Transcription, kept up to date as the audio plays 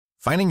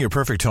Finding your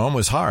perfect home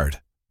was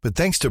hard, but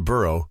thanks to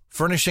Burrow,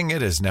 furnishing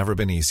it has never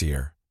been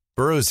easier.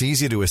 Burrow's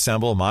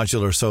easy-to-assemble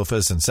modular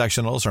sofas and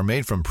sectionals are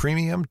made from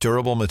premium,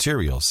 durable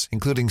materials,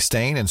 including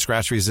stain and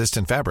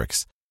scratch-resistant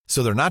fabrics.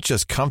 So they're not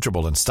just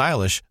comfortable and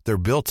stylish, they're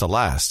built to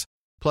last.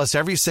 Plus,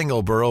 every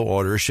single Burrow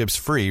order ships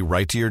free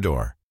right to your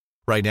door.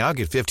 Right now,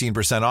 get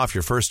 15% off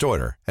your first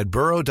order at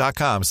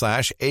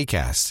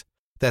burrow.com/ACAST.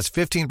 That's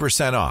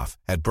 15% off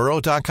at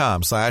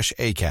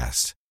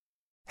burrow.com/ACAST.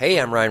 Hey,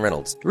 I'm Ryan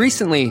Reynolds.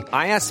 Recently,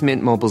 I asked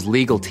Mint Mobile's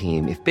legal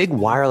team if big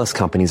wireless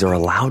companies are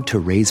allowed to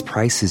raise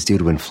prices due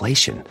to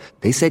inflation.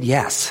 They said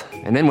yes.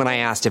 And then when I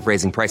asked if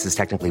raising prices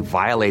technically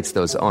violates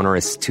those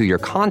onerous two-year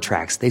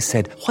contracts, they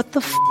said, "What the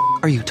f***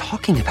 are you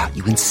talking about,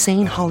 you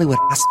insane Hollywood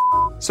ass?"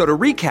 So to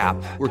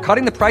recap, we're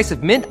cutting the price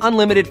of Mint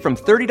Unlimited from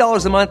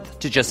 $30 a month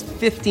to just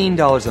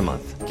 $15 a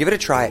month. Give it a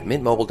try at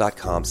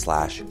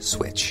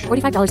mintmobile.com/switch.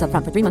 $45 up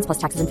front for 3 months plus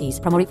taxes and fees.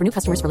 Promo rate for new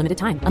customers for limited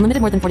time. Unlimited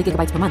more than 40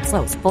 gigabytes per month.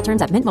 Slows full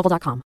terms at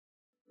mintmobile.com.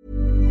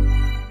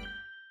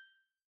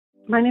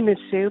 My name is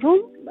Sigrun.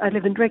 I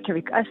live in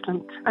Reykjavik,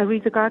 Iceland. I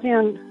read The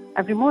Guardian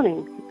every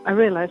morning. I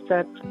realized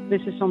that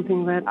this is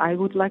something that I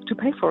would like to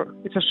pay for.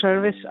 It's a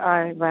service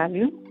I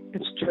value.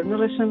 It's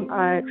journalism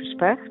I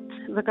respect.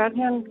 The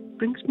Guardian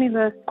brings me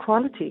the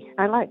quality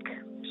I like.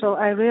 So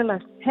I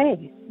realized,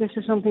 hey, this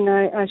is something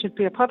I should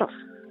be a part of.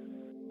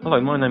 Hello,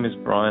 my name is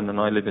Brian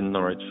and I live in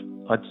Norwich.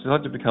 I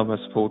decided to become a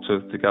supporter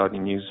of The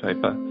Guardian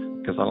newspaper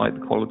because I like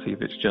the quality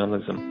of its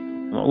journalism.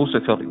 And I also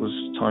felt it was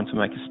time to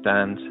make a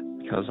stand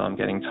because I'm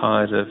getting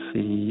tired of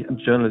the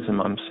journalism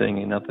I'm seeing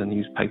in other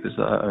newspapers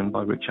that are owned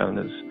by rich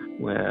owners,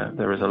 where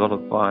there is a lot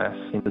of bias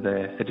into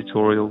their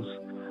editorials.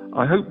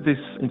 I hope this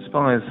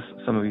inspires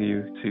some of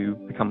you to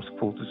become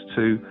supporters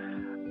too,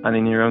 and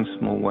in your own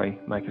small way,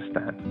 make a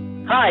stand.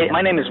 Hi,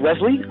 my name is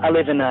Wesley. I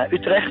live in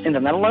Utrecht in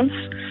the Netherlands,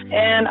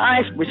 and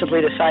I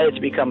recently decided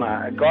to become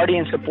a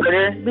Guardian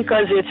supporter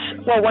because it's,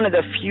 well, one of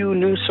the few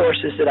news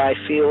sources that I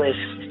feel is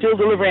still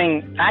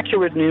delivering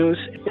accurate news.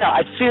 You know,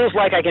 it feels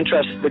like I can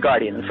trust The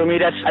Guardian. For me,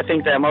 that's, I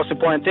think, the most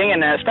important thing,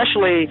 and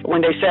especially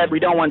when they said we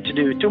don't want to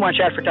do too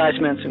much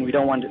advertisements and we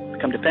don't want to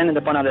become dependent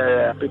upon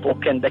other people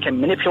that can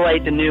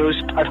manipulate the news.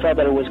 I felt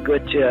that it was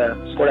good to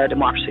support our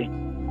democracy.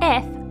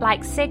 If,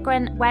 like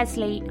Sigrun,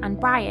 Wesley and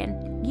Brian,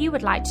 you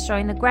would like to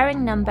join the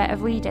growing number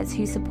of readers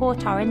who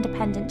support our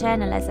independent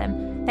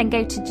journalism, then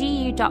go to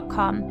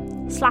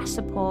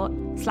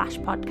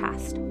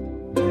gu.com/support/podcast.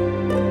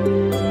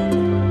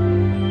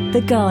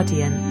 The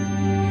Guardian.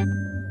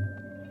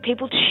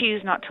 People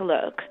choose not to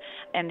look,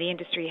 and the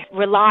industry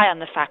rely on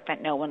the fact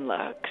that no one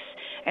looks.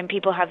 And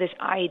people have this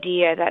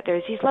idea that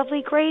there's these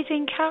lovely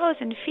grazing cows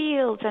and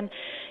fields and,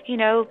 you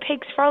know,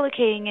 pigs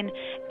frolicking, and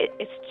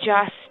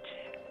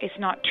it's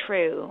not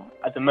true.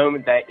 At the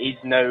moment, there is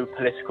no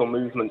political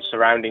movement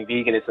surrounding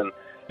veganism.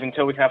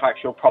 Until we can have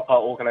actual proper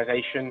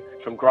organisation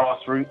from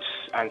grassroots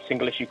and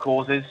single-issue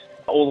causes,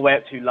 all the way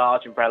up to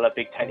large umbrella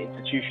Big Tent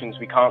institutions,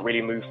 we can't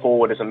really move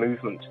forward as a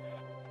movement.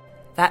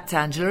 That's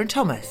Angela and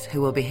Thomas,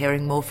 who we'll be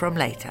hearing more from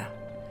later.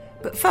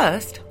 But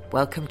first,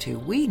 welcome to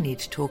We Need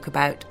to Talk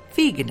About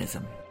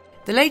Veganism,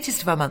 the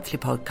latest of our monthly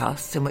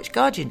podcasts in which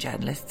Guardian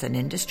journalists and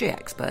industry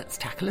experts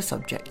tackle a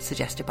subject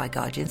suggested by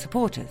Guardian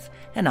supporters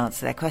and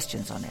answer their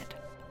questions on it.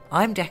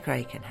 I'm Decca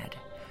Aikenhead.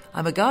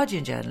 I'm a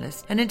Guardian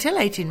journalist, and until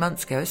 18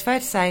 months ago, it's fair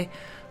to say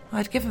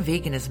I'd given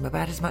veganism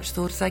about as much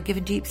thought as I'd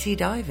given deep-sea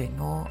diving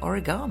or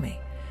origami.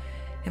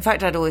 In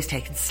fact, I'd always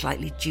taken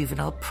slightly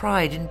juvenile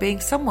pride in being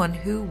someone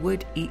who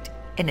would eat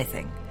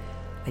anything.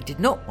 I did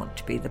not want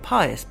to be the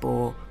pious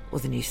bore or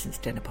the nuisance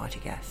dinner party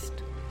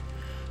guest.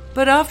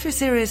 But after a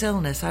serious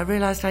illness, I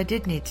realised I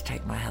did need to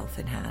take my health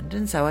in hand,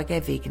 and so I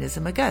gave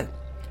veganism a go.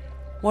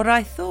 What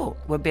I thought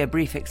would be a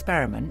brief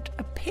experiment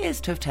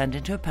appears to have turned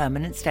into a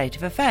permanent state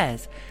of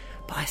affairs,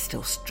 but I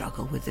still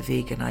struggle with the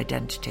vegan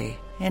identity.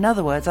 In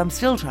other words, I'm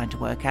still trying to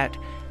work out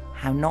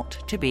how not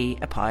to be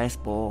a pious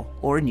bore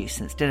or a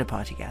nuisance dinner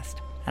party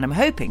guest, and I'm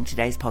hoping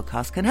today's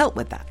podcast can help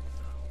with that.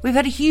 We've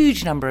had a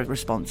huge number of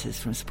responses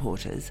from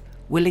supporters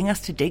willing us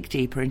to dig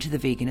deeper into the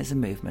veganism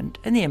movement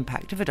and the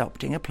impact of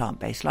adopting a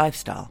plant-based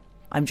lifestyle.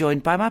 I'm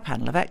joined by my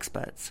panel of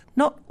experts.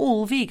 Not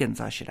all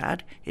vegans, I should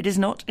add. It is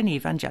not an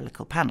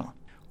evangelical panel.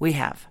 We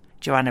have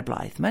Joanna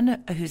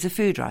Blythman, who's a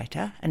food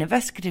writer, an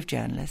investigative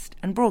journalist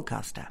and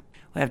broadcaster.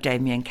 We have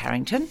Damien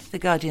Carrington, The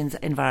Guardian's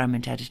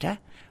environment editor.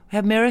 We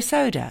have Mira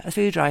Soda, a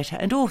food writer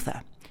and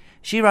author.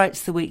 She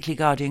writes the weekly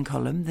Guardian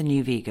column, The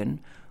New Vegan,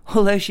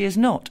 although she is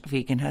not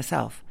vegan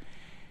herself.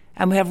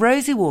 And we have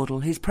Rosie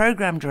Wardle, who's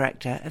Programme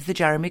Director of the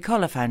Jeremy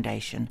Collar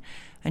Foundation,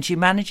 and she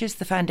manages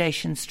the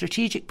Foundation's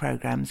strategic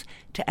programmes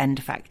to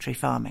end factory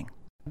farming.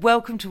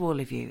 Welcome to all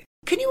of you.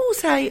 Can you all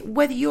say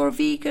whether you're a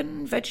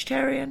vegan,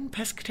 vegetarian,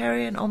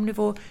 pescatarian,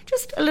 omnivore?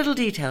 Just a little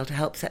detail to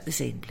help set the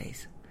scene,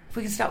 please. If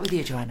we can start with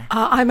you, Joanna.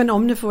 I'm an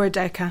omnivore,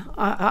 Decca.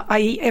 I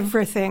eat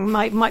everything,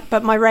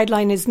 but my red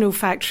line is no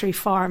factory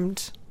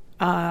farmed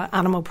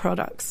animal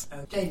products.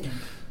 Damien.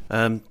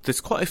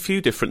 There's quite a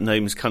few different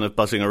names kind of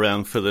buzzing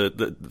around for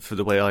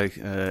the way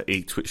I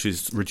eat, which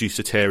is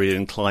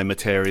reducitarian,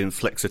 climatarian,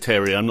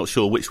 flexitarian. I'm not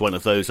sure which one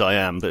of those I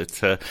am,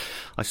 but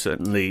I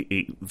certainly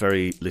eat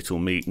very little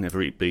meat,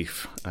 never eat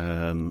beef,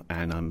 and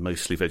I'm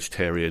mostly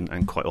vegetarian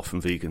and quite often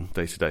vegan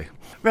day to day.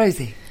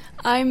 Rosie?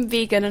 I'm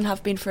vegan and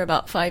have been for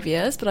about 5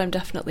 years, but I'm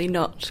definitely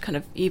not kind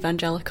of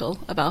evangelical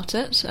about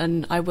it,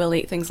 and I will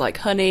eat things like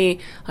honey.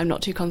 I'm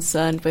not too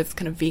concerned with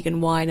kind of vegan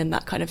wine and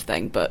that kind of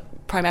thing, but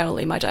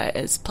primarily my diet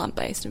is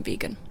plant-based and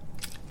vegan.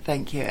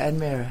 Thank you. And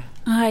Mira?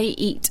 I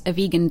eat a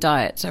vegan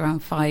diet around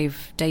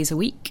 5 days a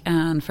week,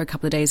 and for a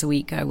couple of days a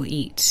week I will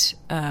eat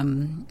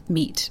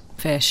meat,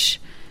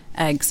 fish,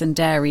 eggs and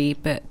dairy,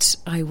 but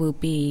I will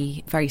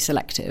be very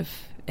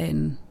selective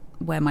in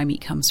where my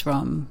meat comes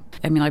from.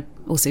 I mean, I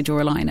also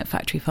draw a line at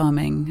factory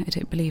farming. I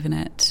don't believe in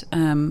it.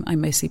 I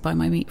mostly buy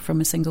my meat from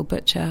a single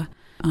butcher.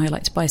 I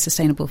like to buy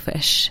sustainable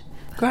fish.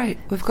 Great.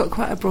 We've got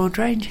quite a broad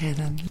range here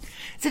then.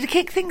 So to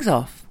kick things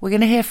off, we're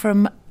going to hear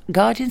from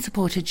Guardian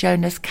supporter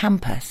Jonas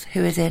Campus,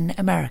 who is in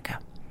America.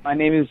 My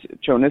name is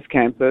Jonas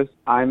Campus.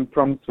 I'm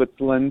from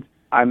Switzerland.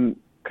 I'm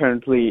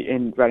currently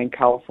in Redding,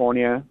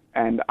 California,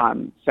 and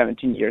I'm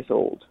 17 years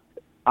old.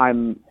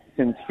 I'm,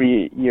 since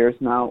 3 years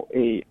now,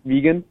 a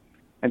vegan.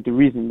 And the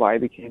reason why I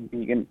became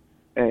vegan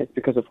is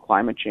because of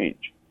climate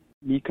change.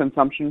 Meat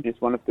consumption is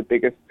one of the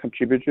biggest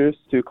contributors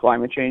to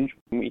climate change.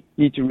 We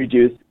need to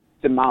reduce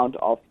the amount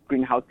of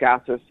greenhouse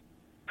gases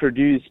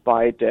produced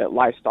by the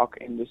livestock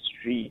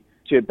industry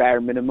to a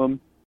bare minimum.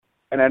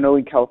 And I know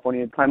in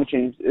California, climate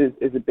change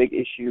is a big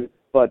issue,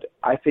 but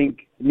I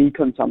think meat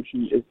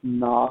consumption is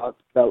not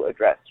well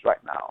addressed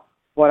right now.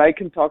 What I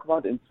can talk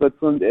about in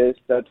Switzerland is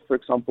that, for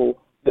example,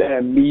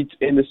 the meat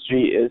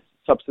industry is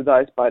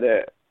subsidized by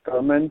the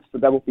government, so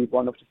that would be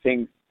one of the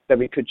things that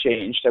we could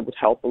change that would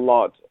help a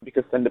lot,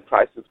 because then the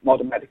prices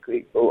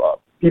automatically go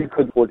up. People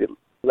could afford it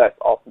less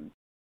often.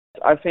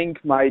 I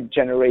think my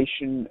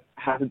generation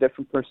has a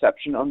different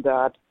perception on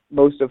that.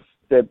 Most of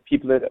the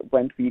people that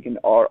went vegan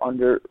are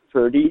under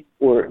 30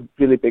 or a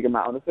really big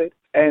amount of it.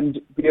 And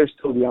we are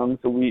still young,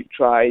 so we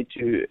try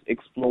to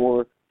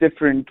explore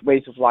different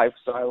ways of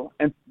lifestyle,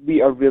 and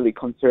we are really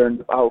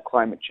concerned about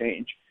climate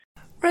change.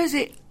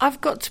 Rosie,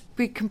 I've got to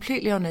be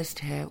completely honest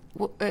here.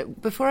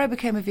 Before I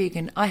became a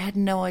vegan, I had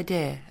no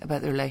idea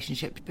about the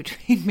relationship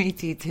between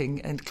meat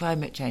eating and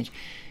climate change.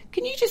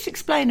 Can you just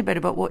explain a bit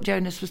about what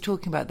Jonas was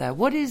talking about there?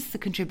 What is the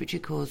contributory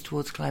cause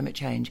towards climate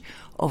change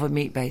of a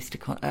meat-based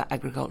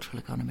agricultural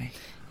economy?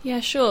 Yeah,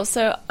 sure.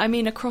 So, I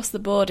mean, across the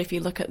board, if you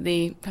look at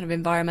the kind of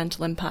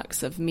environmental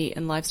impacts of meat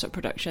and livestock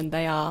production,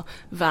 they are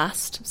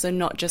vast. So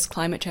not just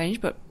climate change,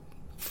 but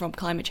from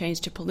climate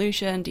change to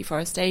pollution,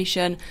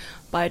 deforestation,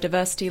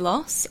 biodiversity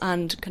loss,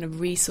 and kind of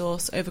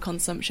resource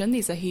overconsumption.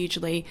 These are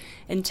hugely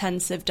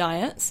intensive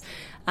diets,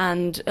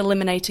 and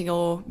eliminating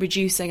or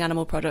reducing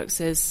animal products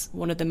is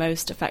one of the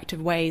most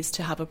effective ways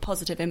to have a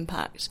positive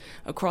impact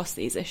across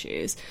these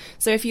issues.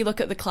 So if you look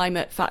at the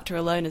climate factor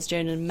alone, as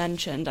Jonah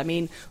mentioned, I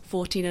mean,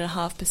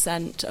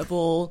 14.5% of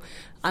all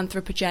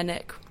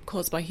anthropogenic,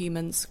 caused by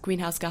humans,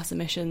 greenhouse gas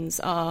emissions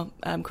are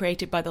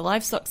created by the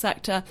livestock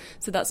sector.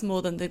 So that's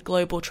more than the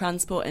global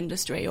transport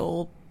industry,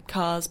 all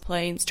cars,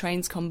 planes,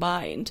 trains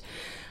combined.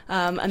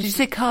 And did you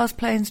say cars,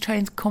 planes,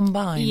 trains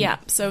combined? Yeah,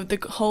 so the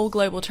whole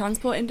global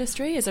transport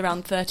industry is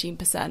around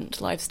 13%,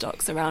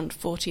 livestock's around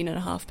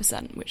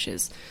 14.5%, which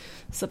is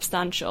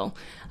substantial.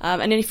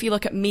 And if you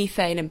look at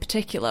methane in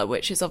particular,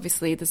 which is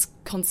obviously there's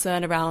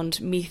concern around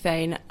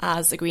methane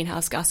as a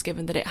greenhouse gas,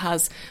 given that it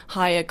has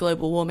higher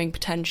global warming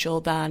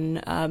potential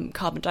than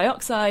carbon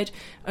dioxide,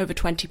 over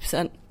 20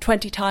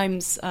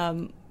 times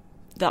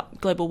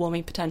that global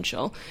warming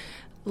potential.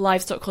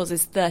 Livestock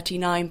causes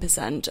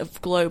 39%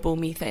 of global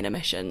methane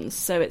emissions,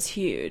 so it's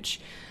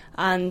huge.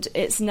 And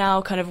it's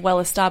now kind of well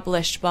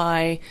established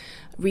by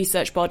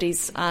research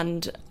bodies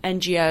and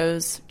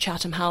NGOs,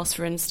 Chatham House,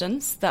 for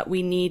instance, that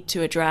we need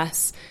to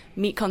address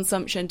meat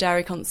consumption,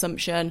 dairy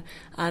consumption,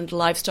 and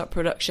livestock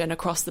production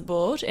across the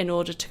board in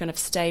order to kind of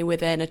stay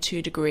within a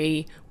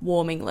 2-degree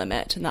warming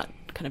limit and that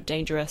kind of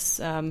dangerous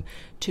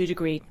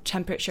 2-degree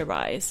temperature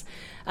rise.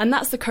 And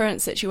that's the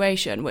current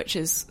situation, which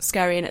is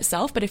scary in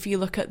itself. But if you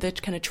look at the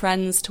kind of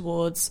trends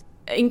towards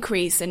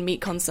increase in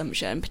meat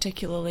consumption,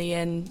 particularly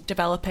in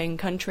developing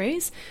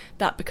countries,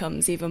 that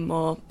becomes even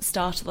more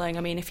startling.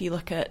 I mean, if you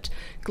look at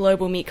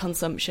global meat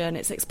consumption,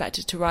 it's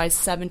expected to rise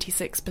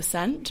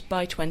 76%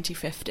 by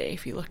 2050,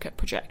 if you look at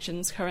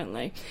projections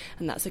currently,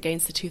 and that's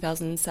against the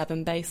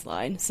 2007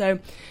 baseline. So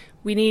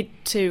we need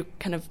to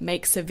kind of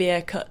make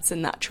severe cuts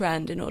in that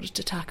trend in order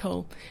to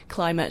tackle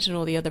climate and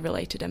all the other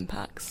related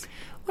impacts.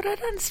 What I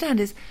don't understand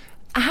is,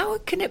 how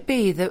can it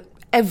be that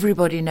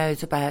everybody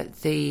knows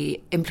about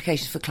the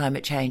implications for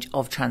climate change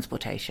of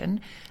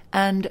transportation,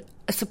 and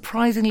a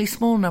surprisingly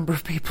small number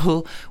of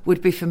people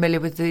would be familiar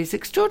with these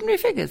extraordinary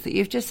figures that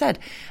you've just said?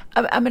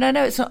 I mean, I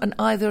know it's not an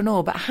either or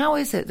nor, but how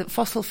is it that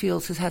fossil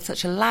fuels has had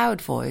such a loud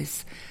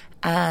voice,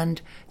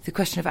 and the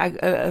question of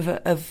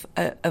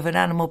an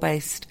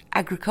animal-based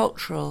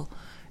agricultural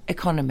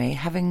economy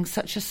having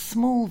such a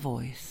small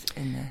voice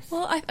in this?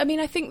 Well,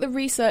 I think the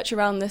research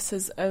around this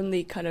has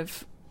only kind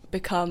of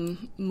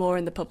become more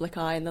in the public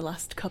eye in the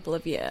last couple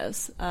of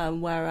years,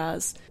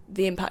 whereas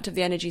the impact of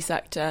the energy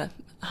sector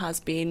has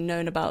been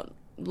known about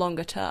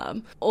longer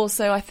term.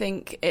 Also, I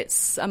think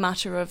it's a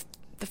matter of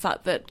the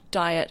fact that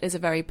diet is a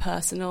very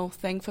personal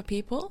thing for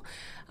people,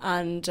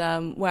 and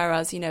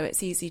whereas,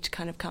 it's easy to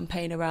kind of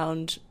campaign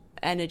around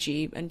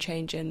energy and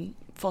change in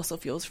fossil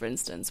fuels, for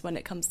instance, when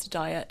it comes to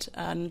diet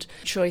and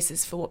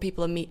choices for what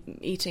people are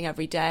eating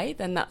every day,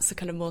 then that's a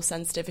kind of more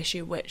sensitive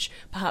issue which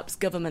perhaps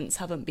governments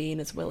haven't been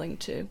as willing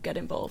to get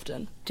involved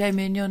in.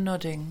 Damien, you're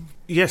nodding.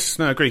 Yes,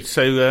 no, I agree.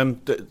 So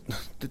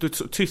there were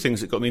two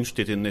things that got me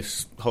interested in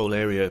this whole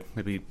area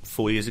maybe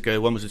 4 years ago.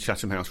 One was the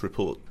Chatham House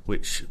report,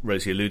 which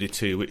Rosie alluded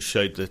to, which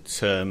showed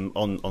that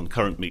on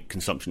current meat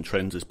consumption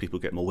trends as people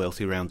get more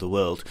wealthy around the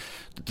world,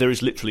 there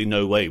is literally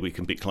no way we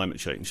can beat climate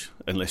change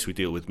unless we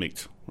deal with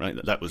meat. Right,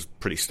 that was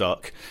pretty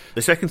stark.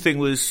 The second thing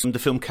was the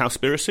film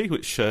Cowspiracy,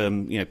 which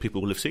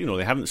people will have seen or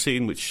they haven't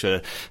seen, which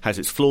has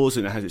its flaws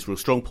and it has its real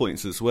strong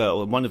points as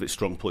well. And one of its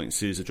strong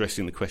points is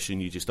addressing the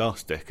question you just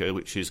asked, Decca,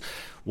 which is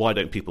why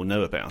don't people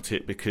know about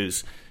it?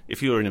 Because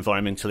if you're an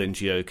environmental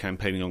NGO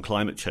campaigning on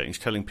climate change,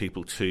 telling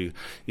people to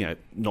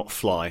not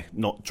fly,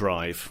 not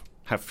drive,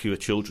 have fewer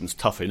children's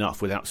tough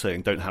enough without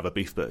saying don't have a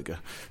beef burger.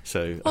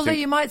 So, although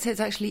you might say it's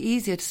actually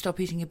easier to stop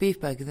eating a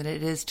beef burger than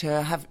it is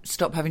to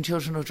stop having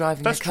children or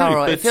driving a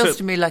car. True, it feels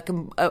to me like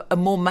a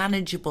more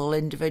manageable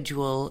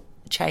individual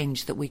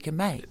change that we can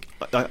make.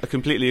 I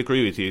completely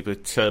agree with you,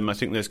 but I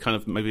think there's kind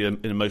of maybe an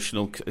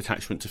emotional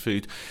attachment to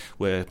food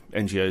where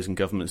NGOs and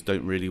governments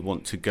don't really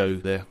want to go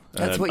there.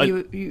 That's what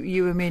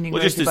you were meaning,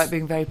 Rosie, about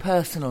being very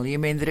personal. You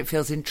mean that it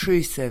feels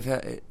intrusive?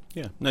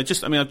 Yeah, no,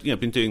 I've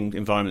been doing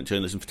environment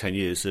journalism for 10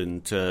 years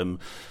and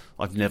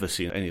I've never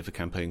seen any of the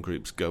campaign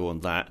groups go on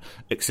that,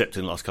 except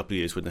in the last couple of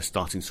years when they're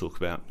starting to talk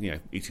about,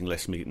 eating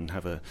less meat and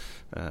have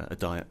a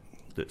diet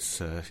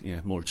that's,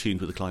 more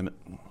attuned with the climate.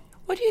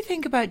 What do you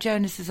think about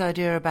Jonas's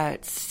idea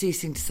about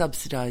ceasing to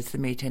subsidise the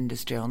meat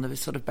industry on the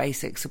sort of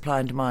basic supply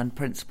and demand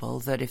principle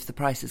that if the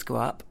prices go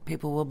up,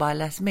 people will buy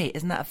less meat?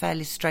 Isn't that a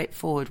fairly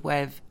straightforward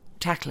way of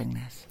tackling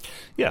this?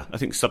 Yeah, I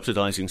think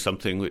subsidising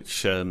something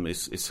which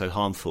is so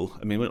harmful.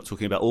 I mean, we're not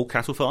talking about all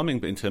cattle farming,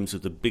 but in terms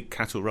of the big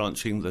cattle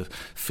ranching, the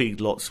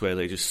feedlots where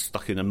they just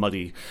stuck in a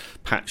muddy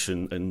patch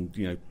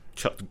and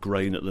chucked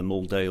grain at them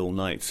all day, all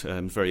night.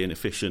 Very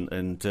inefficient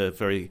and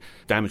very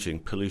damaging.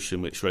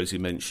 Pollution, which Rosie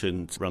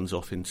mentioned, runs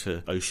off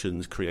into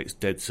oceans, creates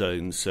dead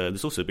zones.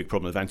 There's also a big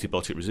problem of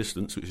antibiotic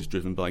resistance, which is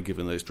driven by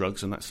giving those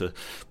drugs, and that's a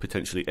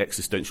potentially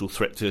existential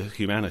threat to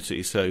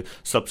humanity. So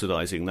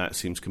subsidising that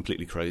seems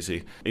completely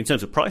crazy. In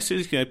terms of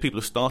prices, people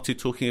have started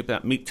talking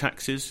about meat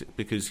taxes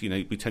because,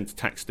 we tend to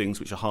tax things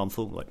which are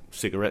harmful, like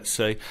cigarettes,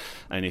 say.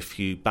 And if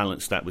you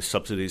balance that with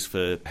subsidies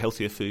for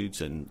healthier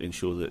foods and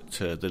ensure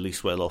that the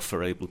least well off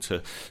are able to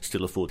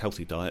still afford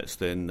healthy diets,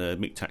 then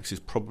meat tax is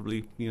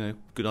probably, a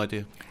good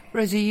idea.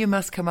 Rosie, you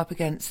must come up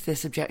against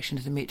this objection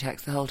to the meat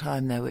tax the whole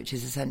time, though, which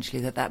is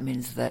essentially that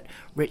means that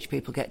rich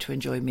people get to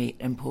enjoy meat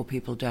and poor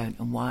people don't.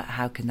 And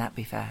how can that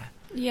be fair?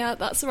 Yeah,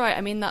 that's right.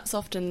 I mean, that's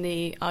often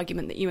the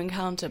argument that you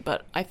encounter,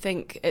 but I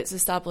think it's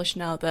established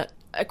now that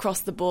across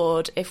the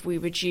board, if we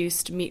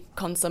reduced meat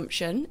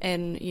consumption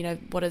in,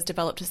 what is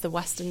developed as the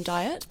Western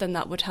diet, then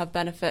that would have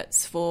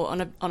benefits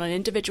on an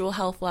individual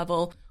health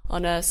level,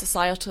 on a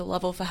societal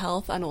level for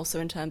health, and also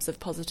in terms of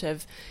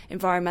positive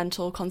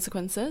environmental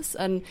consequences.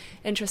 And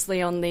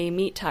interestingly, on the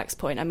meat tax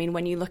point, I mean,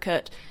 when you look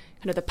at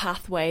kind of the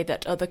pathway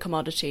that other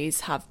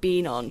commodities have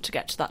been on to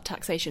get to that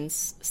taxation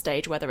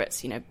stage, whether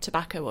it's,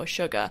 tobacco or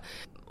sugar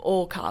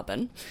or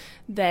carbon,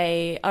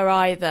 they are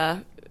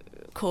either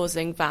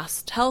causing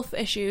vast health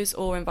issues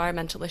or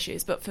environmental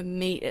issues. But for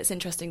meat, it's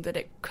interesting that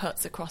it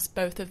cuts across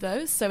both of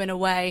those. So in a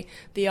way,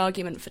 the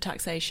argument for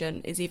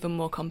taxation is even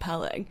more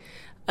compelling.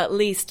 At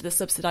least the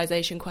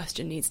subsidisation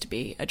question needs to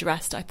be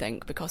addressed, I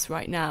think, because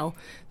right now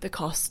the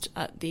cost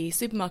at the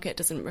supermarket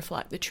doesn't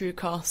reflect the true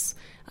costs,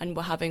 and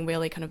we're having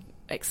really kind of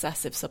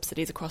excessive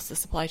subsidies across the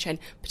supply chain,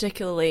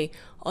 particularly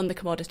on the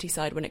commodity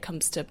side when it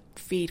comes to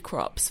feed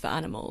crops for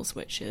animals,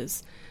 which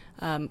is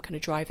kind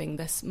of driving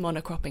this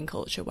monocropping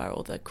culture where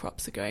all the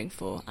crops are going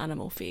for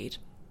animal feed.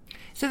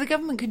 So the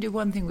government can do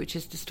one thing, which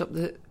is to stop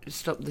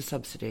the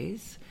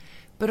subsidies.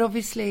 But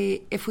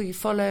obviously, if we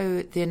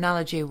follow the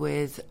analogy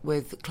with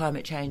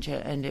climate change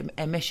and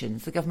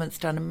emissions, the government's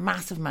done a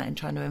massive amount in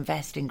trying to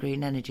invest in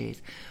green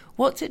energies.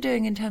 What's it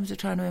doing in terms of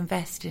trying to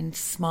invest in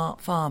smart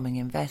farming,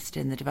 invest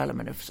in the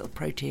development of sort of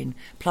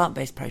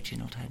plant-based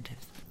protein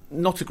alternatives?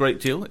 Not a great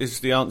deal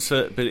is the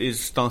answer, but it is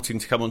starting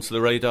to come onto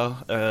the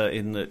radar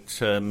in that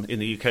in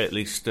the UK at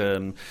least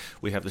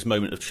we have this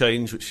moment of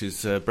change, which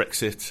is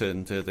Brexit,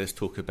 and there's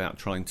talk about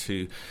trying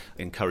to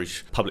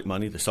encourage public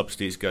money, the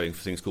subsidies going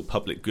for things called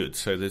public goods.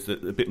 So there's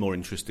a bit more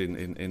interest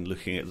in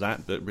looking at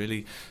that, but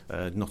really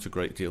not a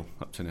great deal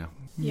up to now.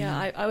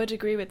 Yeah, I would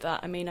agree with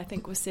that. I mean, I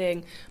think we're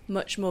seeing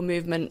much more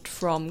movement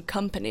from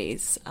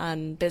companies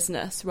and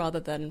business rather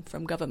than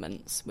from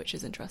governments, which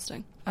is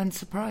interesting. And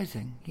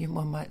surprising,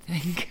 one might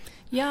think.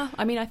 Yeah,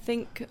 I mean, I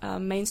think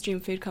mainstream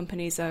food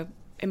companies are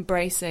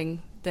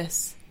embracing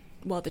this,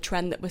 the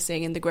trend that we're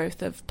seeing in the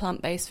growth of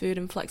plant-based food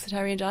and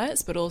flexitarian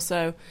diets, but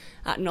also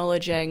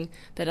acknowledging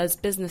that as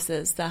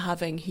businesses, they're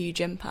having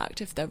huge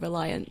impact if they're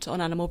reliant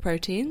on animal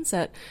proteins,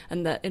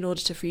 and that in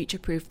order to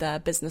future-proof their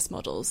business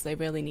models, they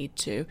really need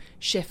to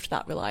shift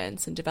that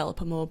reliance and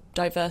develop a more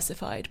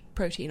diversified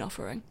protein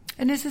offering.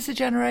 And is this a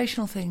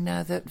generational thing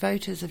now that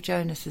voters of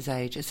Jonas's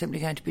age are simply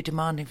going to be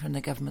demanding from the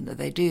government that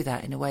they do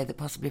that in a way that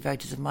possibly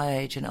voters of my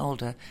age and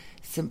older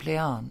simply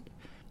aren't?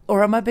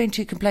 Or am I being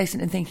too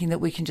complacent in thinking that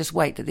we can just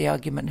wait, that the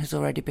argument has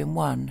already been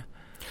won?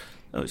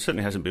 Oh, it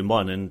certainly hasn't been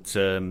won, and as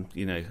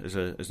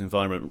an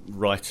environment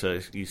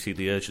writer, you see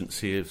the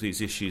urgency of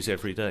these issues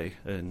every day,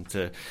 and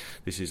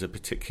this is a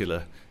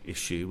particular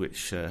issue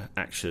which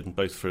action,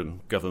 both from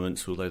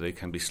governments, although they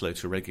can be slow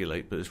to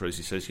regulate, but as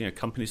Rosie says,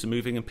 companies are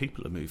moving and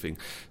people are moving.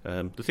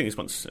 The thing is,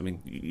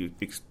 you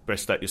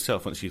expressed that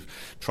yourself, once you've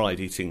tried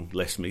eating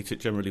less meat, it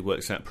generally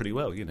works out pretty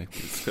well.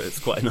 It's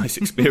quite a nice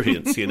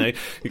experience. You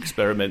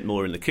experiment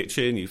more in the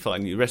kitchen, you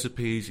find new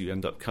recipes, you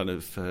end up kind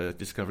of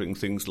discovering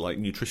things like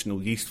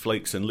nutritional yeast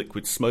flakes and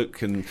liquid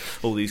smoke and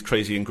all these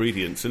crazy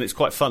ingredients, and it's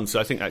quite fun.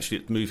 So I think actually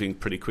it's moving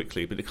pretty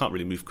quickly, but it can't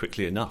really move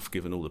quickly enough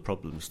given all the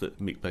problems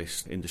that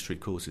meat-based industry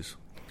causes.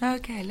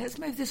 OK, let's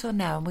move this on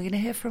now, and we're going to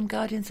hear from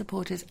Guardian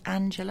supporters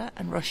Angela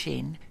and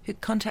Roisin, who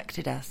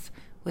contacted us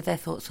with their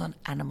thoughts on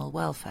animal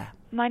welfare.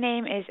 My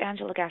name is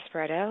Angela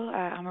Gasparetto.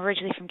 I'm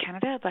originally from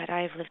Canada, but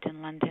I've lived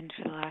in London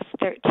for the last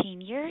 13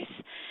 years.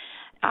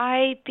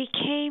 I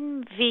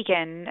became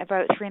vegan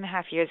about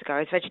 3.5 years ago. I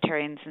was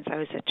vegetarian since I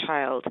was a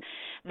child.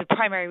 The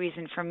primary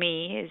reason for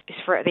me is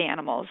for the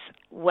animals.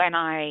 When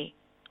I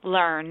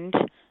learned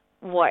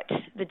what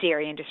the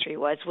dairy industry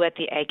was, what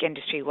the egg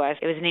industry was,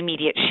 it was an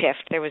immediate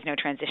shift. There was no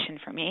transition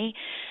for me.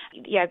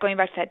 Yeah, going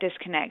back to that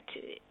disconnect,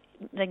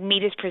 like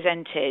meat is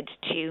presented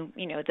to,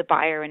 the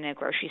buyer in the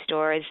grocery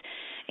stores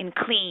in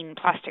clean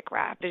plastic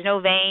wrap. There's no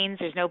veins,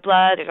 there's no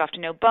blood, there's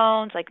often no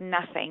bones, like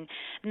nothing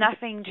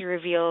to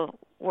reveal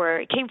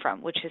where it came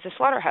from, which is a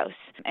slaughterhouse.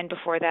 And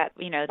before that,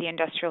 the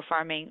industrial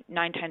farming,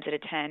 9 times out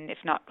of 10, if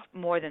not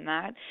more than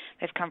that,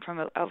 they've come from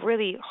a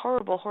really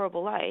horrible,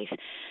 horrible life.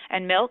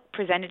 And milk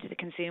presented to the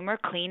consumer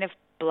clean of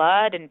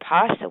blood and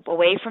pus,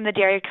 away from the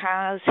dairy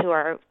cows who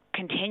are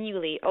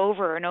continually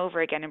over and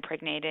over again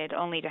impregnated,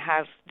 only to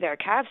have their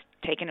calves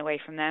taken away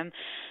from them,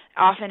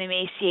 often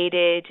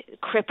emaciated,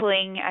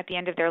 crippling at the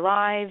end of their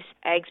lives,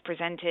 eggs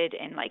presented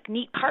in like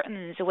neat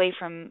cartons away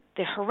from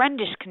the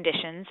horrendous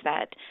conditions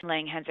that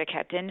laying hens are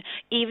kept in.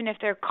 Even if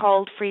they're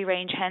called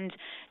free-range hens,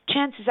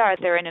 chances are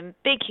they're in a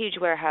big, huge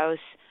warehouse,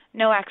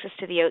 no access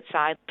to the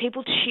outside.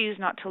 People choose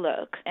not to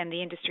look, and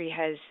the industry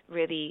has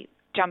really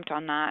jumped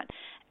on that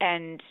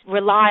and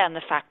rely on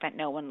the fact that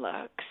no one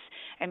looks.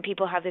 And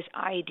people have this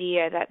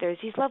idea that there's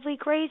these lovely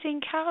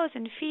grazing cows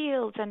in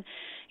fields and,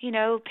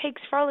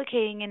 pigs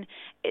frolicking. And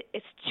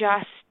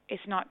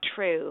it's not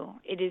true.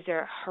 It is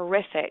a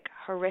horrific,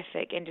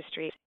 horrific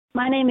industry.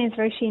 My name is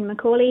Roisin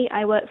Macaulay.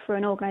 I work for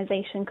an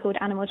organisation called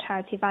Animal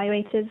Charity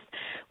Evaluators.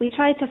 We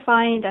try to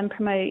find and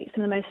promote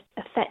some of the most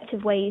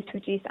effective ways to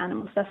reduce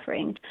animal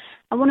suffering.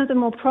 And one of the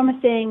more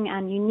promising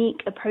and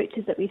unique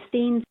approaches that we've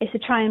seen is to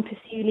try and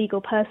pursue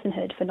legal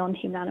personhood for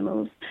non-human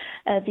animals.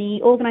 The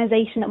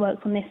organisation that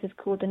works on this is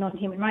called the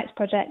Non-Human Rights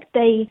Project.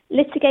 They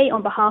litigate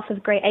on behalf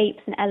of great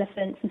apes and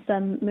elephants and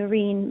some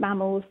marine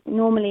mammals.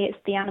 Normally it's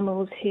the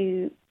animals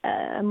who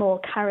are more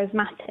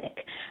charismatic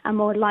and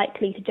more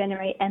likely to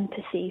generate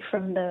empathy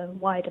from the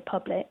wider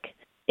public.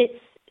 It's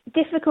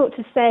difficult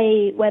to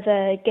say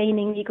whether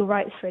gaining legal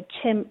rights for a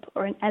chimp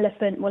or an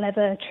elephant will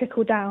ever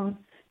trickle down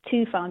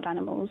to farmed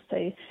animals,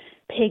 so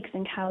pigs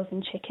and cows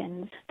and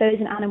chickens, those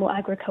in animal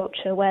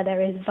agriculture where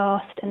there is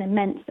vast and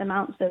immense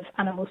amounts of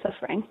animal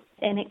suffering.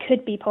 And it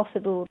could be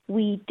possible.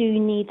 We do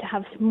need to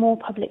have more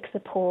public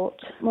support,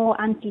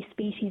 more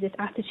anti-speciesist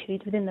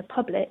attitudes within the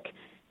public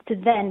to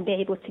then be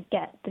able to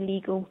get the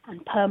legal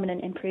and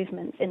permanent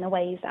improvements in the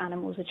ways that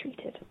animals are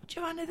treated.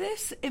 Joanna,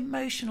 this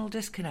emotional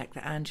disconnect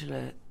that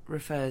Angela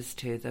refers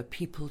to, the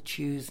people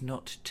choose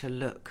not to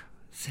look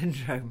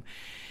syndrome,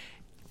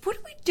 what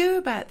do we do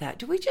about that?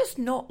 Do we just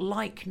not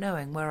like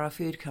knowing where our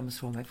food comes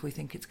from if we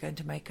think it's going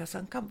to make us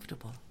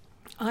uncomfortable?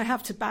 I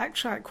have to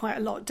backtrack quite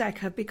a lot,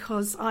 Decca,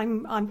 because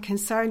I'm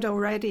concerned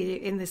already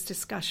in this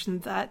discussion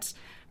that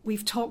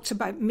we've talked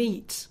about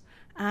meat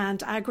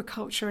and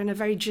agriculture in a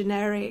very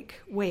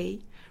generic way,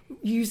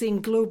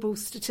 using global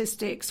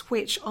statistics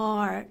which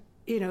are,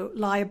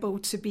 liable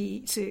to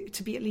be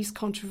at least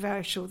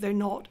controversial. They're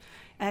not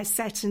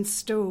set in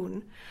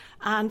stone,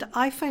 and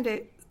I find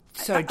it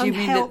So do you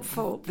mean that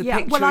the yeah,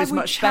 picture is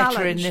much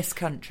better in this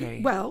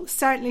country? Well,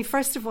 certainly,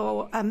 first of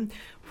all,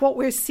 what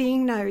we're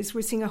seeing now is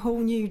we're seeing a whole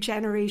new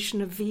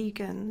generation of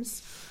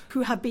vegans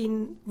who have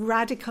been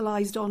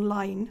radicalised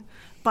online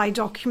by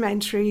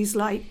documentaries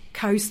like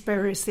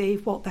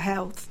Cowspiracy, What the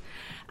Health.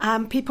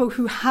 people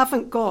who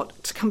haven't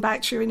got, to come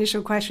back to your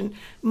initial question,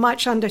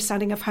 much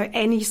understanding of how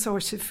any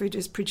sort of food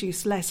is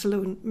produced, let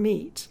alone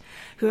meat,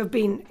 who have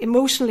been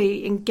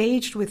emotionally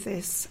engaged with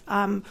this,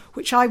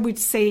 which I would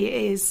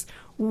say is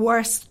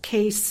worst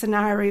case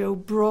scenario,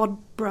 broad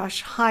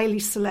brush, highly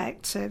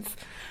selective.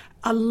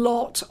 A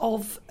lot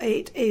of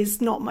it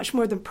is not much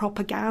more than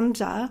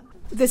propaganda.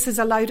 This has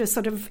allowed a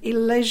sort of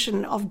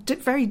elision of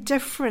very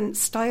different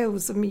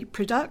styles of meat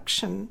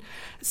production.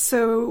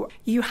 So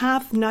you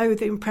have now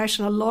the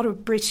impression a lot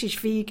of British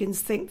vegans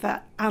think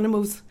that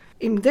animals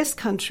in this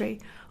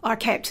country are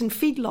kept in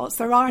feedlots.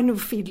 There are no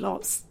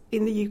feedlots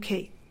in the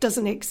UK.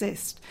 Doesn't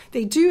exist.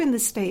 They do in the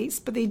States,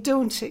 but they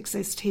don't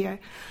exist here.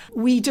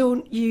 We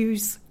don't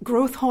use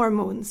growth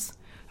hormones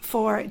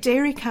for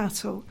dairy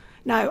cattle.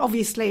 Now,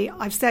 obviously,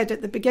 I've said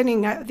at the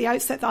beginning, at the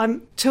outset, that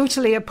I'm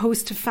totally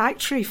opposed to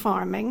factory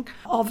farming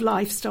of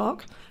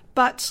livestock,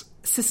 but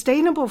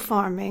sustainable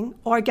farming,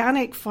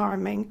 organic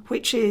farming,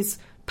 which is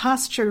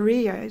pasture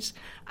reared,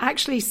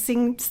 actually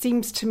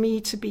seems to me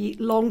to be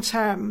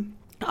long-term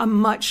a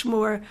much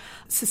more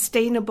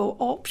sustainable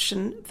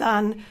option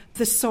than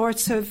the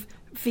sort of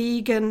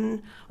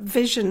vegan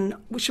vision,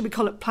 should we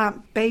call it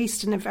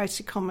plant-based in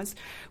inverted commas,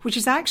 which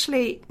is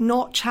actually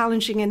not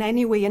challenging in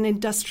any way an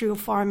industrial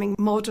farming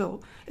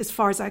model as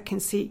far as I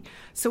can see.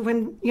 So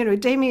when,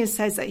 Damien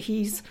says that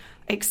he's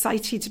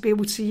excited to be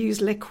able to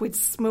use liquid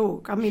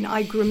smoke, I mean,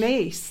 I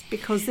grimace,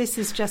 because this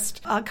is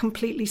just a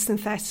completely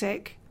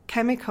synthetic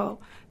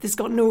chemical. There's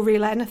got no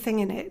real anything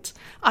in it.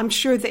 I'm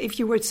sure that if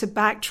you were to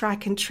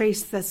backtrack and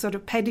trace the sort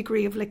of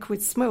pedigree of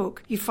liquid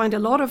smoke, you'd find a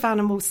lot of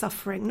animal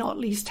suffering, not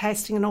least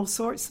testing and all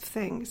sorts of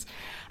things.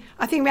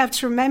 I think we have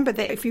to remember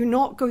that if you're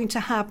not going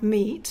to have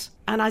meat,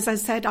 and as I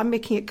said, I'm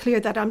making it clear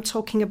that I'm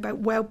talking about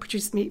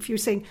well-produced meat. If you're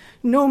saying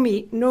no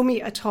meat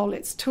at all,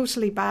 it's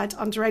totally bad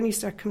under any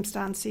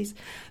circumstances,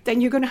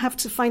 then you're going to have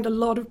to find a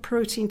lot of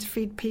protein to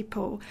feed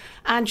people.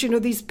 And,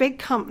 these big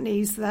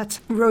companies that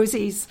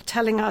Rosie's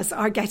telling us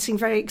are getting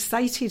very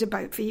excited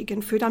about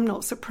vegan food, I'm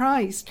not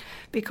surprised,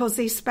 because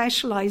they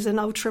specialise in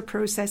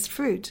ultra-processed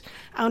food.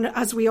 And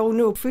as we all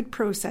know, food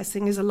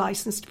processing is a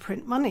license to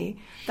print money.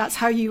 That's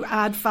how you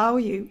add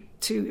value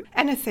to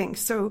anything.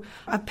 So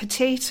a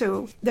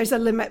potato, there's a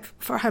limit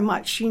for how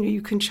much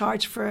you can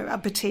charge for a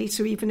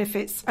potato, even if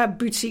it's a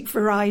boutique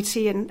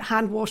variety and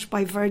hand washed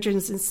by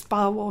virgins in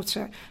spa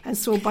water and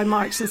sold by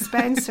Marks and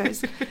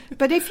Spencer's.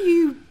 But if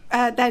you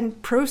then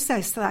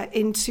process that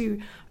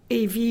into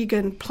a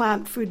vegan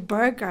plant food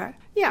burger,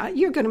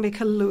 you're going to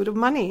make a load of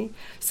money.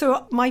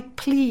 So my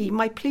plea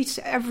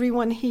to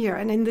everyone here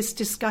and in this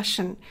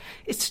discussion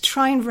is to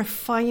try and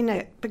refine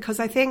it, because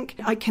I think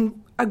I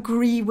can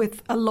agree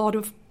with a lot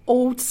of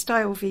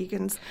old-style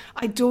vegans.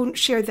 I don't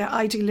share their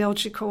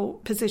ideological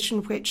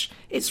position, which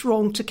it's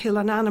wrong to kill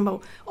an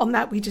animal. On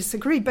that, we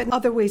disagree. But in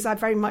other ways, I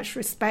very much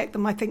respect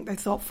them. I think they're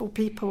thoughtful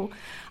people.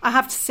 I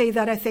have to say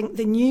that I think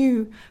the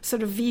new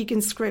sort of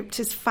vegan script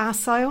is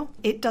facile.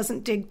 It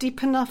doesn't dig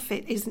deep enough.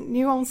 It isn't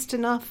nuanced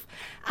enough.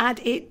 And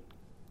it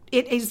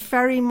is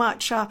very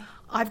much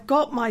I've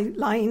got my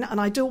line and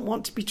I don't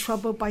want to be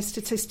troubled by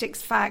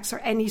statistics, facts, or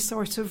any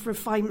sort of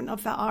refinement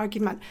of that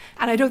argument.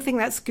 And I don't think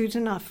that's good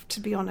enough,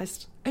 to be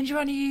honest. And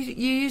Joanna, you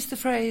used the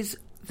phrase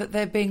that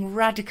they're being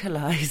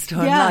radicalised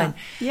online.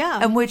 Yeah.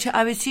 And which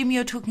I assume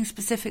you're talking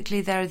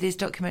specifically, there are these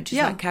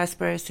documentaries like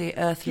Cowspiracy,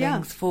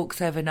 Earthlings, Forks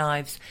Over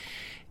Knives.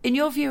 In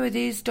your view, are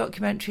these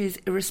documentaries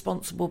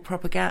irresponsible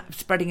propaganda,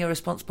 spreading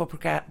irresponsible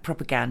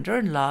propaganda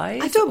and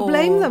lies? I don't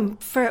blame them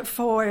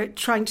for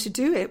trying to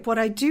do it. What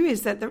I do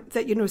is that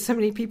so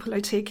many people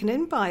are taken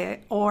in by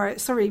it. Or,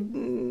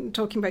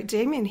 talking about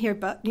Damien here,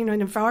 but, an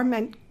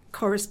environment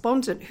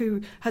correspondent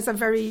who has a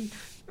very,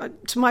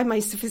 to my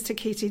mind,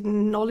 sophisticated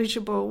and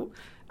knowledgeable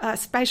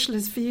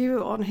specialist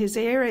view on his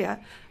area,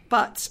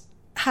 but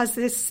has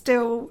this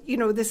still,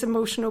 this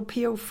emotional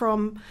appeal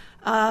from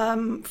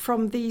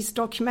these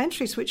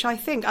documentaries, which I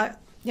think,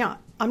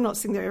 I'm not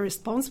saying they're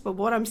irresponsible.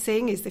 What I'm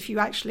saying is if you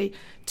actually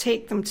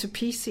take them to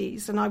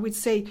pieces, and I would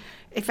say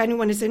if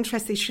anyone is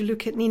interested, they should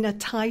look at Nina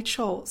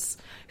Teicholz,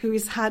 who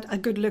has had a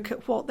good look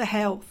at What the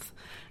Health,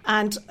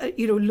 and,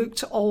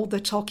 looked at all the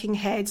talking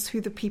heads,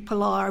 who the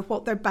people are,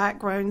 what their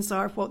backgrounds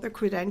are, what their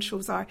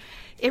credentials are.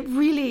 It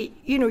really,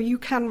 you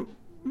can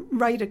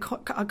ride a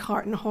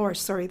cart and horse,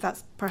 sorry,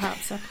 that's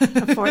perhaps a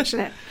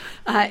unfortunate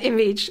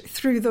image,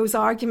 through those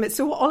arguments.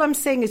 So all I'm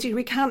saying is,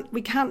 we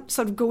can't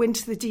sort of go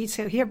into the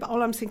detail here, but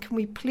all I'm saying, can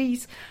we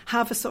please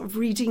have a sort of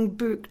reading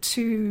book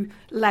 2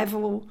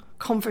 level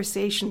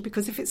conversation?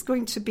 Because if it's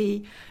going to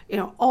be,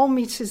 all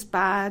meat is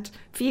bad,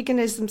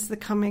 veganism's the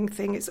coming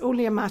thing, it's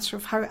only a matter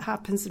of how it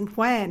happens and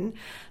when,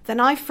 then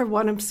I, for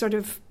one, am sort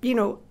of,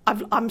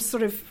 I'm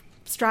sort of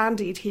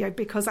stranded here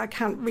because I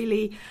can't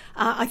really.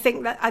 I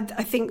think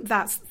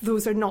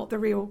those are not the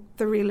real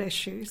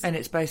issues. And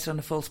it's based on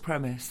a false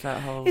premise.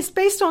 That whole. It's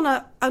based on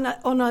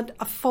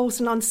a false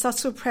and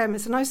unsubtle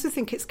premise, and I also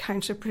think it's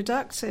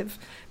counterproductive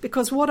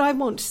because what I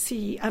want to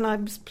see, and I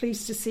was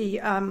pleased to see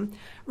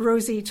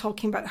Rosie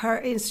talking about her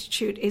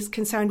institute is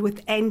concerned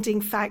with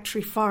ending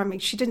factory farming.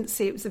 She didn't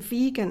say it was a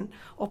vegan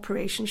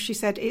operation. She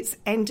said it's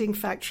ending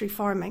factory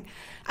farming.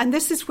 And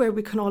this is where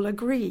we can all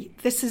agree.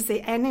 This is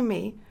the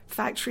enemy,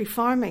 factory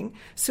farming.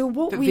 So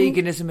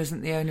veganism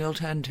isn't the only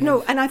alternative.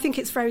 No, and I think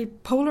it's very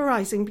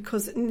polarising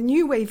because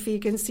new wave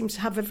vegans seem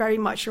to have a very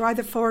much, you're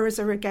either for us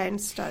or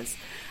against us.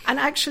 And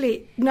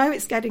actually, now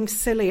it's getting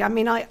silly. I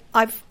mean,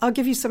 I'll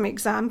give you some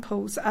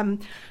examples.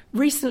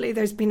 Recently,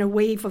 there's been a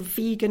wave of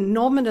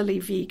nominally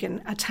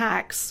vegan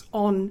attacks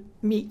on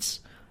meat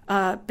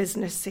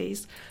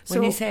businesses.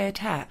 When you say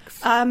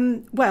attacks?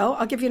 Well,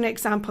 I'll give you an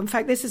example. In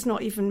fact, this is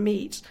not even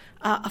meat.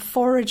 A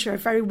forager, a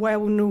very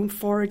well-known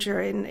forager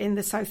in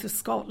the south of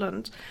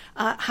Scotland,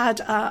 had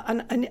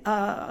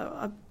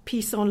a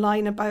piece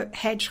online about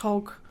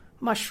hedgehog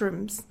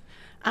mushrooms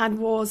and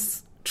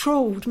was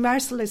trolled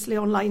mercilessly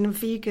online of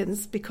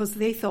vegans because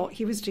they thought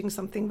he was doing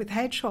something with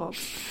hedgehogs.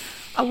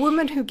 A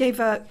woman who gave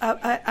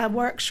a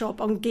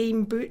workshop on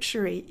game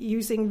butchery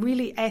using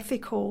really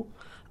ethical,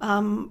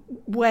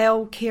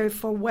 well cared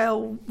for,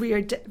 well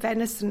reared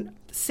venison,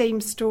 same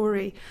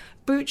story.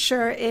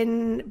 Butcher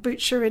in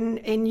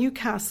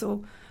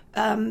Newcastle,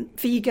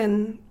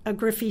 vegan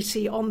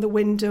graffiti on the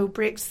window,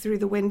 breaks through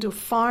the window.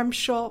 Farm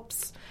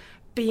shops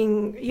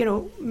being,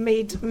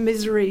 made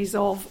miseries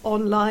of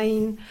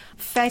online.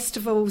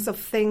 Festivals of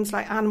things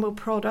like animal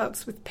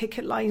products with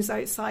picket lines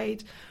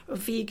outside of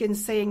vegans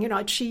saying,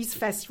 a cheese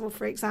festival,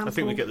 for example. I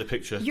think we get the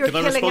picture. You're Can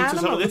I respond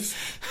animals.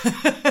 to some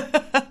of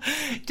this?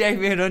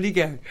 Damien, on you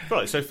go.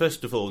 Right, so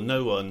first of all,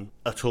 no one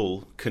at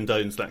all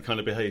condones that kind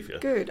of behaviour.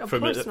 Good, of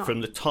course not.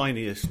 From the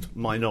tiniest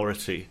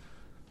minority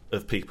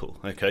of people,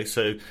 okay?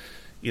 So,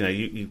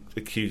 you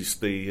accuse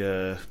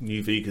the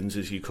new vegans,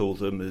 as you call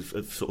them,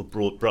 of sort of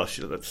broad brush.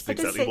 That's I exactly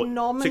didn't say what...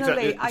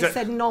 nominally. I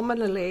said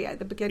nominally at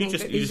the beginning. You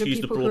just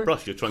used the broad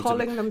brush. You're trying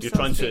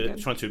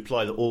to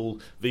imply that all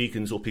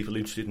vegans or people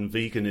interested in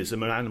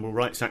veganism are animal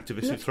rights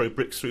activists who throw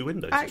bricks through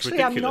windows.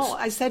 Actually, I'm not.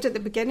 I said at the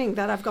beginning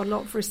that I've got a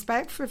lot of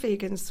respect for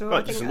vegans. So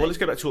right, let's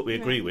get back to what we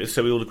agree with.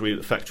 So we all agree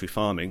that factory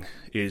farming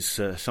is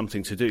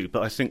something to do.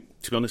 But I think,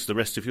 to be honest, the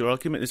rest of your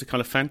argument is a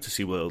kind of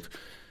fantasy world.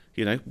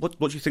 What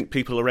do you think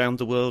people around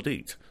the world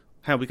eat?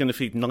 How are we going to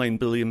feed 9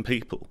 billion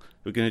people?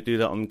 We're going to do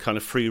that on kind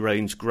of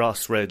free-range,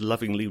 grass-fed,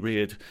 lovingly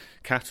reared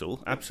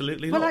cattle?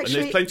 Absolutely not. Actually,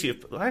 and there's plenty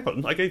of... Hang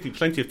on, I gave you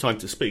plenty of time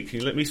to speak. Can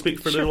you let me speak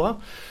for a little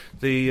while?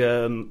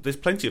 There's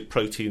plenty of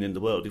protein in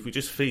the world. If we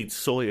just feed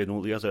soy and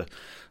all the other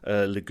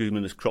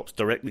leguminous crops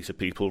directly to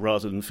people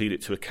rather than feed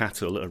it to a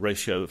cattle at a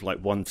ratio of like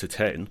 1 to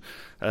 10,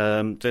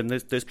 then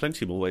there's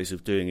plenty more ways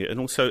of doing it. And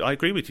also, I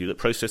agree with you that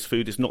processed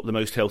food is not the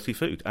most healthy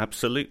food.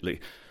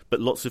 Absolutely. But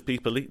lots of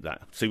people eat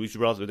that. So would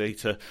you rather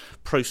eat a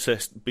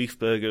processed beef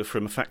burger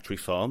from a factory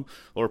farm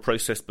or a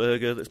processed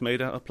burger that's made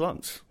out of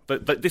plants?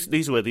 But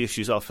these are where the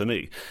issues are for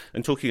me.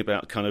 And talking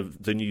about kind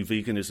of the new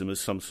veganism as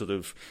some sort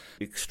of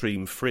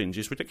extreme fringe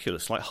is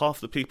ridiculous. Like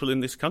half the people in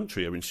this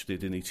country are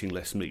interested in eating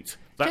less meat.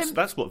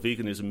 That's what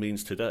veganism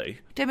means today.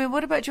 Damien,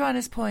 what about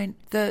Joanna's point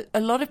that a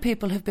lot of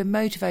people have been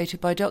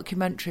motivated by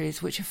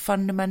documentaries which are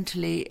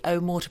fundamentally owe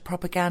more to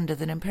propaganda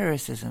than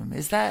empiricism?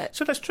 Is that...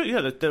 So that's true,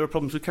 yeah. There are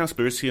problems with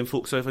Cowspiracy and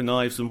Forks Over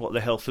Knives and What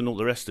the Health and all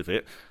the rest of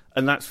it.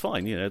 And that's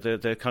fine,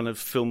 they're kind of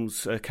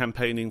films,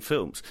 campaigning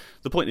films.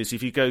 The point is,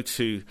 if you go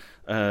to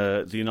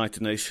the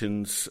United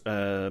Nations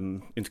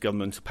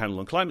Intergovernmental Panel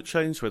on Climate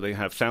Change, where they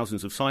have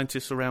thousands of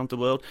scientists around the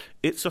world,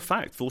 it's a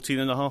fact,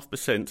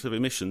 14.5% of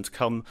emissions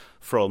come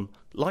from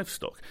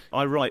livestock.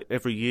 I write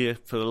every year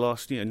for the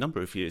last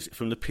number of years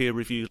from the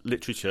peer-reviewed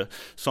literature,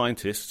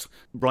 scientists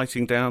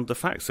writing down the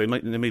facts. They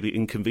may be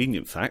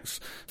inconvenient facts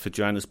for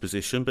Joanna's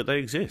position, but they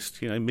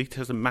exist. Meat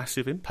has a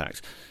massive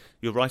impact.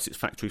 You're right, it's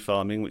factory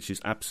farming, which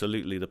is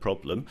absolutely the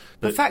problem.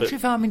 But factory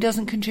farming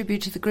doesn't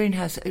contribute to the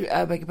greenhouse,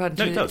 I beg your pardon,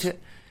 no, it does.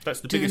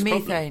 That's the biggest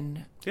methane.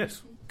 Problem.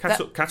 Yes.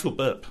 Cattle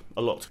burp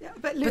a lot. Yeah,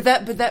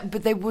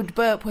 but they would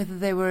burp whether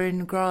they were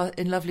in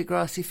lovely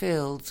grassy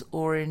fields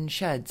or in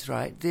sheds,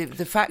 right?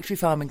 The factory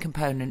farming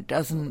component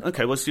doesn't...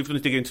 OK, well, so if you're going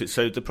to dig into it,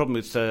 so the problem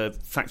with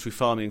factory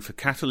farming for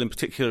cattle, in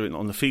particular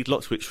on the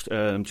feedlots, which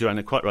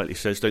Joanna quite rightly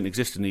says don't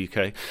exist in the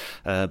UK,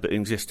 but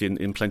exist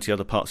in plenty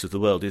other parts of the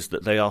world, is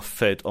that they are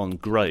fed on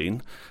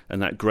grain,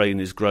 and that grain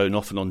is grown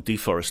often on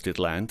deforested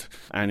land,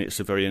 and it's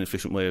a very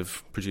inefficient way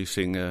of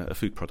producing a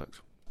food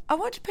product. I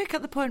want to pick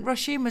up the point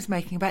Roisin was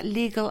making about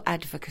legal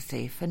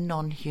advocacy for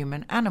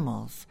non-human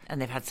animals.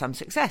 And they've had some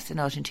success in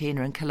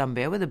Argentina and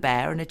Colombia with a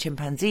bear and a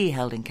chimpanzee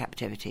held in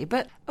captivity.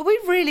 But are we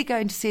really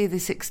going to see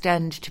this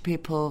extend to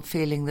people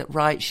feeling that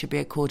rights should be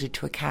accorded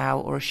to a cow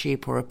or a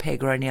sheep or a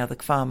pig or any other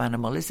farm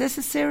animal? Is this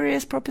a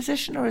serious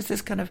proposition, or is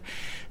this kind of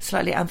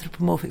slightly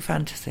anthropomorphic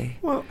fantasy?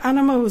 Well,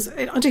 animals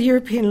under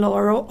European law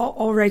are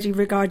already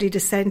regarded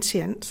as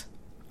sentient.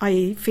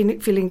 i.e.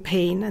 feeling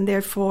pain, and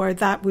therefore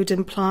that would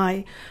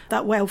imply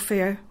that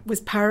welfare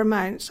was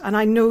paramount. And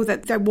I know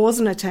that there was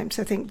an attempt,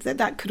 I think,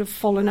 that could have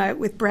fallen out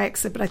with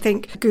Brexit, but I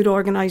think good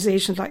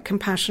organisations like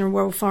Compassion and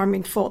World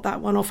Farming fought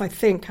that one off, I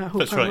think. I hope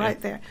That's I'm right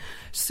there.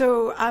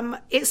 So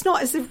it's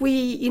not as if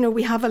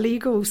we have a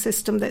legal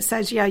system that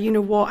says, yeah, you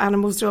know what,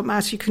 animals don't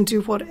matter, you can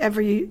do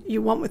whatever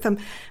you want with them.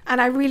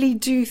 And I really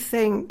do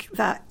think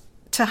that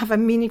to have a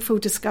meaningful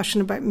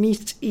discussion about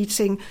meat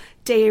eating,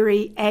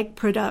 dairy, egg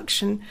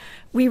production,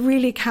 we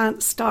really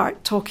can't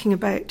start talking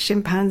about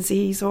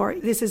chimpanzees, or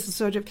this is a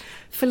sort of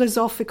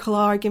philosophical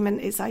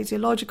argument, it's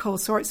ideological,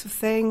 sorts of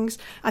things.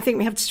 I think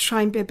we have to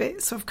try and be a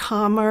bit sort of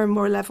calmer and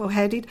more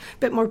level-headed, a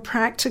bit more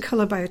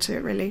practical about it,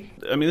 really.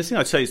 I mean, the thing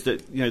I'd say is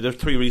that, there are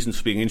three reasons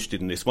for being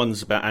interested in this.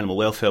 One's about animal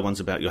welfare, one's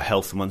about your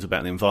health, and one's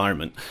about the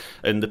environment.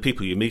 And the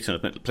people you meet, and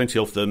I've met plenty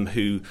of them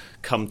who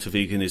come to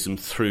veganism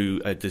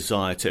through a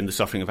desire to end the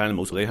suffering of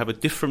animals, they have a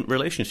different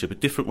relationship, a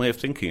different way of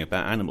thinking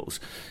about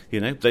animals.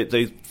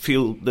 They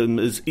feel them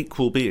as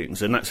equal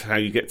beings, and that's how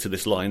you get to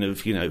this line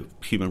of,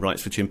 human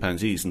rights for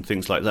chimpanzees and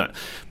things like that.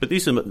 But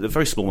these are a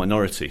very small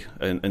minority,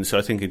 and so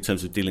I think in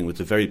terms of dealing with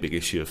the very big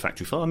issue of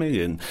factory farming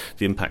and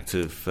the impact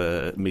of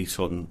meat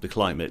on the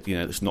climate,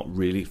 that's not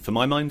really, for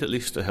my mind at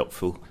least, a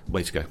helpful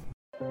way to go.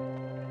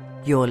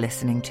 You're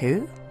listening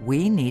to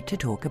We Need to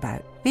Talk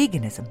About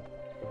Veganism.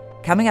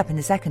 Coming up in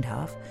the second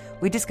half,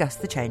 we discuss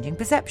the changing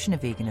perception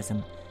of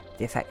veganism,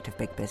 the effect of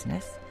big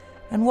business,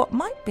 and what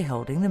might be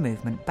holding the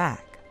movement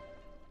back.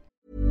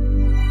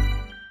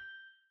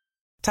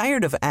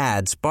 Tired of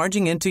ads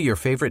barging into your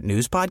favorite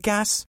news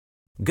podcasts?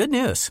 Good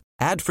news.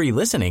 Ad-free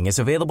listening is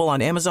available on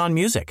Amazon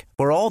Music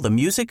for all the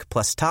music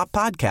plus top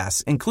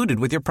podcasts included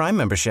with your Prime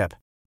membership.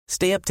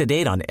 Stay up to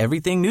date on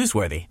everything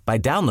newsworthy by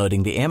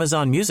downloading the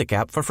Amazon Music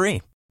app for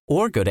free,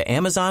 or go to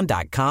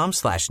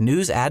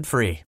amazon.com/news ad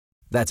free.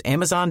 That's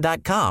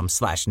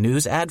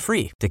amazon.com/news ad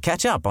free to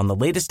catch up on the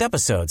latest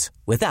episodes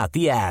without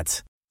the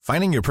ads.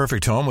 Finding your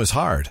perfect home was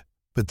hard,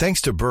 but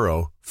thanks to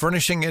Burrow,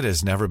 furnishing it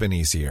has never been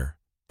easier.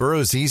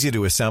 Burrow's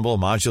easy-to-assemble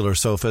modular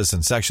sofas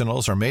and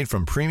sectionals are made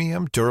from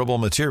premium, durable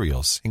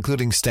materials,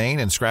 including stain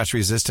and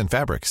scratch-resistant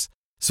fabrics.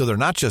 So they're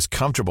not just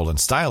comfortable and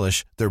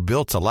stylish, they're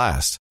built to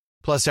last.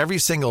 Plus, every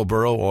single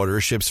Burrow order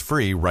ships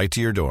free right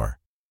to your door.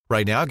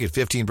 Right now, get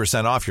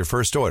 15% off your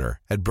first order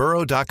at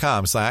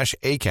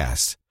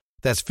burrow.com/ACAST.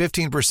 That's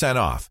 15%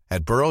 off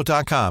at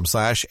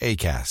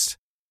burrow.com/ACAST.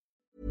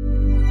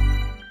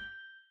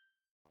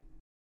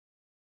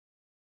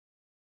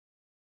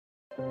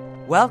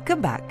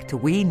 Welcome back to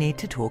We Need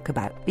to Talk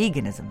About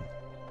Veganism.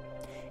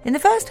 In the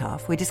first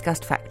half, we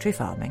discussed factory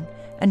farming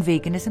and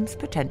veganism's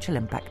potential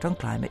impact on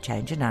climate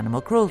change and animal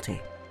cruelty.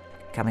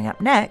 Coming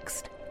up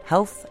next,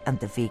 health and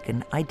the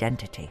vegan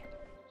identity.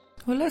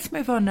 Well, let's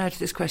move on now to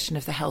this question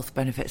of the health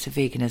benefits of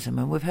veganism,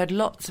 and we've heard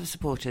lots of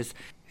supporters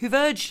who've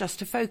urged us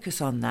to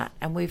focus on that,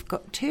 and we've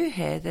got two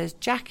here. There's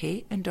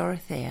Jackie and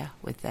Dorothea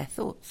with their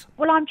thoughts.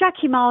 Well, I'm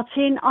Jackie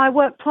Martin. I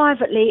work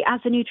privately as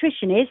a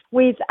nutritionist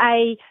with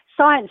a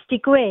science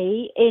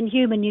degree in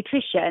human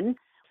nutrition.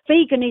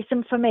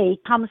 Veganism for me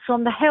comes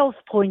from the health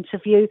point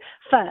of view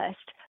first.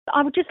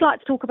 I would just like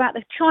to talk about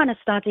the China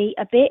study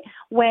a bit,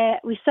 where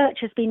research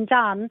has been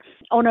done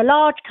on a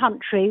large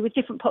country with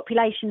different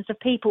populations of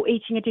people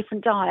eating a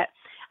different diet.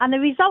 And the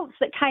results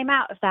that came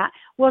out of that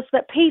was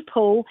that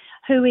people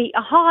who eat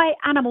a high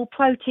animal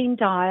protein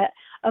diet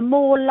are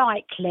more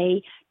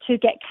likely to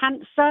get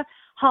cancer,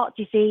 heart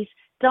disease,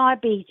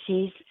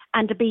 diabetes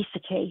and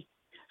obesity,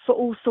 for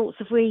all sorts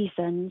of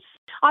reasons.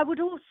 I would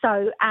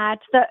also add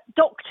that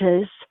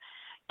doctors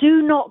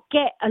do not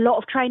get a lot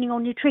of training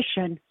on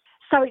nutrition.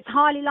 So it's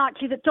highly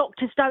likely that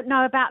doctors don't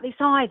know about this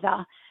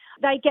either.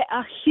 They get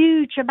a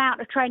huge amount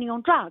of training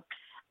on drugs,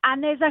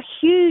 and there's a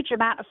huge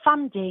amount of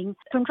funding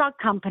from drug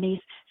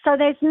companies. So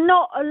there's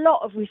not a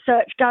lot of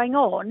research going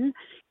on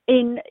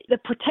in the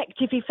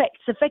protective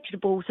effects of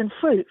vegetables and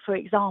fruit, for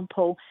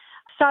example.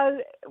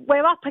 So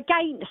we're up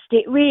against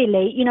it,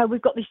 really.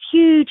 We've got this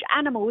huge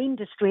animal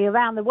industry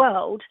around the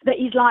world that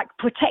is like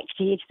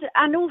protected.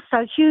 And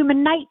also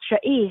human nature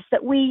is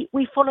that we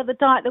follow the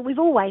diet that we've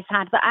always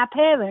had, that our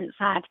parents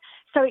had.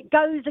 So it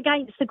goes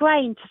against the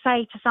grain to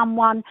say to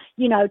someone,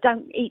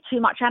 don't eat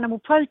too much animal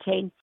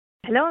protein.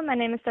 Hello, my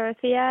name is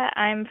Dorothea.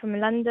 I'm from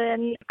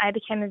London. I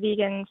became a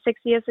vegan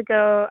 6 years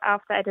ago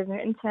after I did an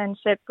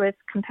internship with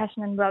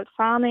Compassion and World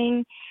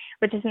Farming,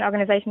 which is an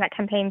organization that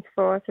campaigns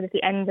for sort of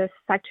the end of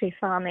factory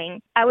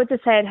farming. I would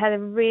just say it had a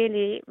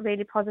really,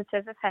 really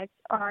positive effect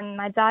on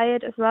my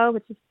diet as well,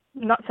 which is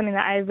not something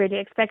that I really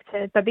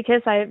expected. But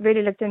because I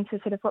really looked into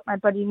sort of what my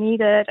body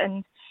needed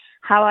and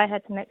how I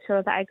had to make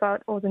sure that I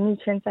got all the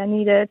nutrients I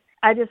needed,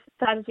 I just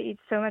started to eat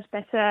so much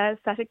better,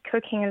 started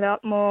cooking a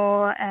lot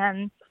more.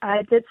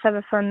 I did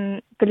suffer from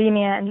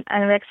bulimia and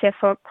anorexia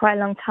for quite a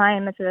long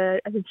time as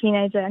a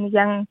teenager and a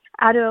young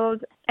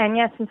adult. And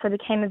yes, since I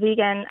became a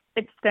vegan,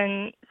 it's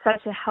been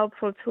such a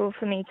helpful tool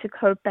for me to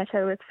cope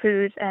better with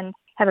food and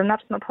have a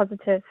much more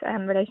positive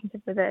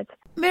relationship with it.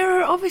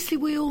 Mira, obviously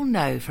we all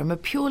know from a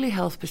purely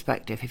health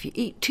perspective, if you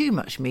eat too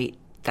much meat,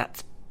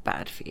 that's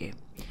bad for you.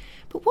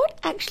 But what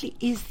actually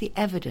is the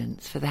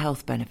evidence for the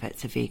health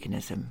benefits of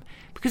veganism?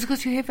 Because, of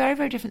course, you hear very,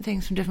 very different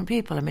things from different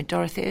people. I mean,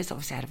 Dorothea's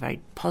obviously had a very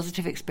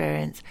positive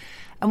experience.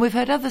 And we've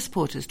heard other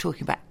supporters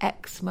talking about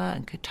eczema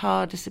and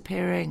catarrh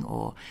disappearing,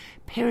 or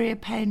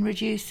period pain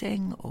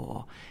reducing,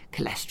 or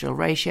cholesterol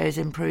ratios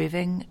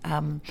improving.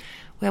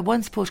 We had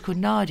one supporter called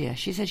Nadia.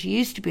 She said she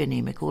used to be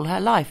anaemic all her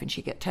life and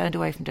she'd get turned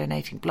away from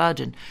donating blood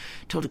and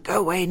told to go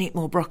away and eat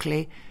more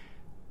broccoli.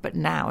 But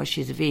now, as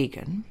she's a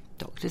vegan,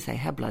 doctors say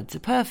her bloods are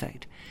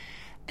perfect.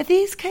 Are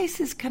these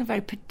cases kind of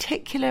very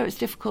particular? It's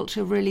difficult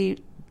to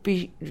really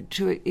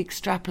to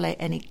extrapolate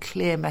any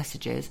clear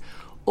messages.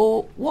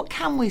 Or what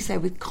can we say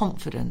with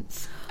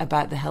confidence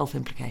about the health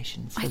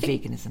implications of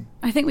veganism?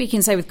 I think we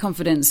can say with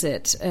confidence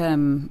that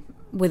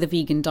with a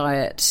vegan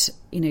diet,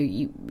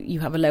 you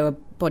have a lower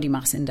body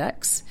mass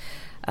index,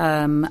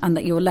 and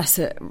that you're less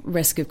at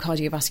risk of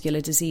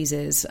cardiovascular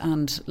diseases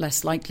and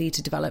less likely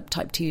to develop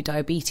type 2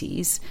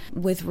 diabetes.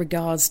 With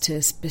regards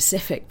to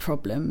specific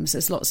problems,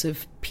 there's lots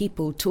of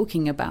people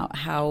talking about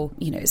how,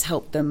 it's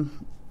helped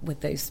them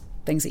with those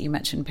things that you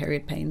mentioned,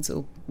 period pains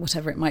or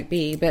whatever it might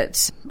be.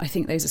 But I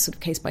think those are sort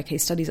of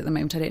case-by-case studies at the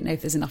moment. I don't know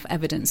if there's enough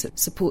evidence that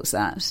supports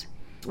that.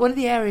 One of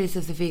the areas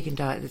of the vegan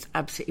diet that's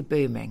absolutely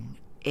booming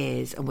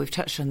is, and we've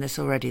touched on this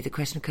already, the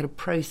question of kind of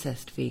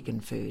processed vegan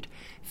food,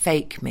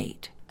 fake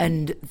meat.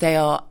 And they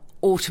are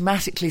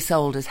automatically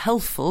sold as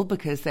healthful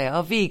because they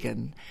are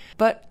vegan.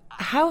 But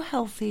how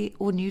healthy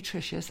or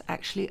nutritious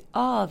actually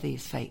are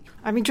these fake?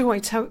 I mean, do you want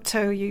me to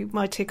tell you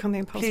my take on the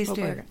Impossible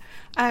Burger? Do.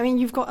 I mean,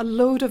 you've got a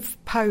load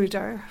of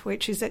powder,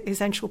 which is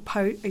essentially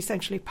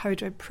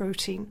powdered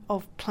protein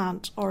of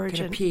plant origin.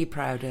 Kind of pea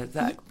powder,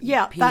 that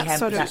that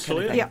sort of that kind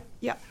of thing.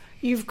 Yeah.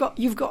 You've got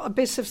a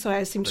bit of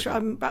soy.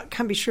 I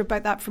can't be sure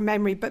about that from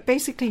memory, but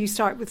basically you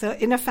start with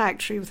in a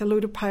factory with a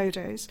load of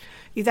powders.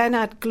 You then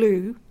add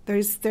glue.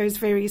 There's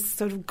various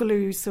sort of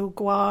glues, so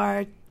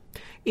guar,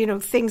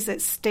 things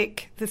that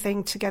stick the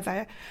thing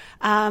together.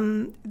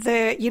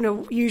 The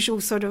usual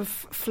sort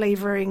of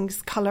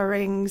flavourings,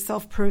 colourings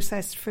of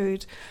processed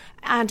food,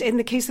 and in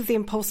the case of the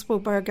Impossible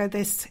Burger,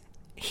 this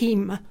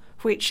heme,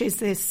 which is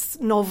this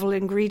novel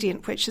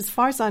ingredient, which, as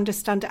far as I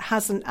understand it,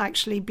 hasn't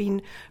actually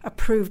been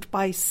approved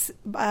as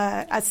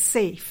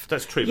safe.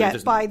 That's true.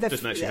 Yet by the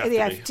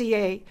FDA.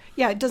 Be.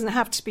 Yeah, it doesn't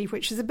have to be,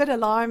 which is a bit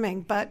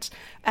alarming. But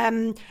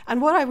and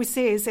what I would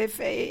say is, if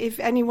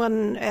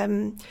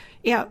anyone,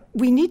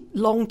 we need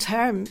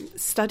long-term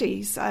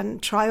studies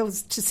and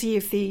trials to see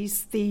if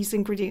these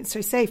ingredients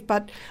are safe.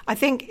 But I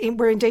think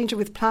we're in danger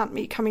with plant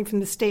meat coming from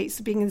the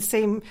States being in the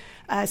same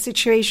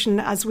situation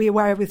as we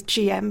were with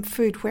GM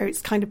food, where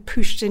it's kind of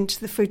pushed into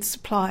the food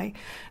supply,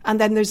 and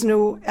then there's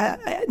no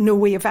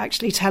way of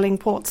actually telling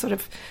what sort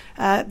of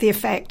the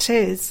effect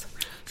is.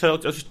 So I'll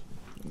just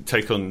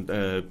take on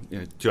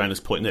Joanna's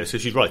point there. So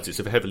she's right, it's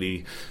a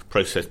heavily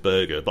processed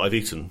burger, but I've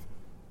eaten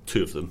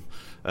 2 of them,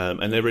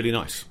 and they're really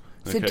nice.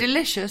 So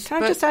delicious.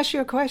 Can I just ask you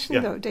a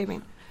question, though,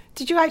 Damien?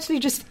 Did you actually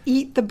just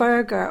eat the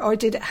burger, or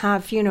did it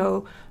have,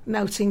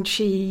 melting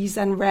cheese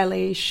and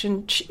relish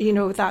and,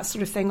 that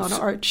sort of thing on it,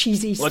 or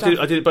cheesy stuff?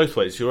 I did it both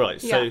ways, you're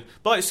right. Yeah. So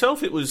by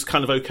itself, it was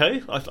kind of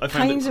okay. I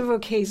found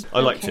okay. I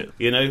liked it.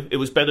 It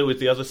was better with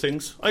the other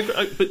things.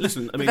 But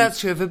listen, I mean...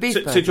 that's true of a beef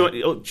burger.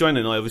 So Joanna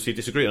and I obviously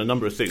disagree on a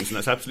number of things, and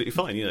that's absolutely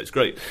fine. It's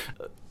great.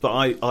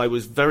 But I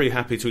was very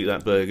happy to eat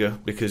that burger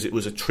because it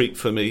was a treat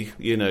for me.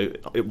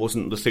 It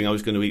wasn't the thing I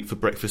was going to eat for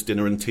breakfast,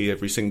 dinner and tea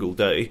every single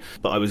day.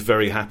 But I was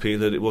very happy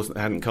that it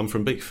hadn't come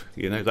from beef.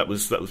 That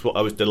was what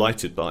I was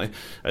delighted by.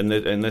 And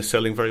they're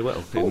selling very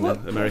well in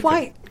America.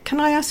 Why? Can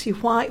I ask you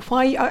why?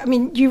 I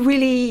mean, you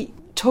really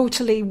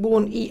totally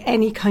won't eat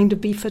any kind of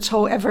beef at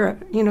all ever.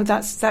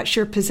 That's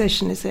your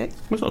position, is it?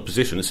 Well, it's not a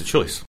position; it's a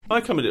choice. I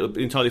come at it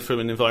entirely from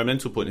an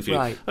environmental point of view.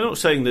 Right. I'm not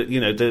saying that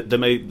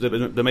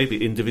there may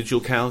be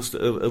individual cows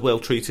that are well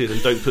treated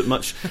and don't put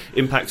much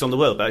impact on the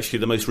world. But actually,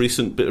 the most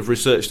recent bit of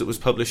research that was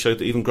published showed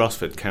that even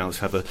grass-fed cows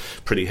have a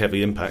pretty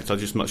heavy impact. I'd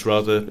just much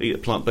rather eat a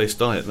plant-based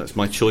diet. That's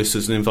my choice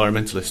as an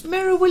environmentalist.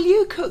 Mira, will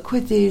you cook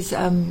with these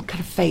kind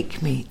of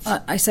fake meats?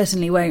 I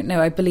certainly won't.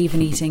 No, I believe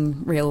in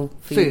eating real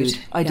food.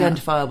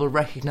 Identifiable,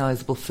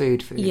 recognisable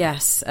food.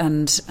 Yes,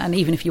 and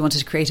even if you wanted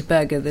to create a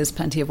burger, there's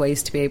plenty of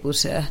ways to be able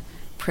to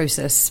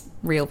process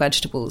real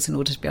vegetables in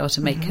order to be able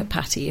to make a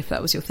patty, if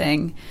that was your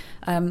thing.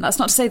 That's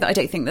not to say that I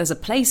don't think there's a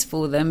place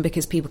for them,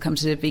 because people come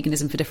to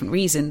veganism for different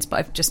reasons, but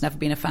I've just never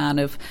been a fan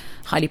of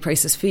highly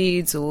processed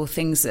foods or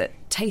things that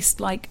taste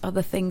like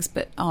other things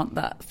but aren't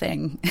that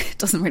thing. It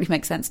doesn't really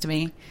make sense to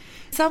me.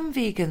 Some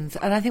vegans,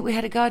 and I think we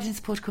had a Guardian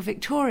supporter called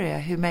Victoria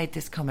who made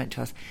this comment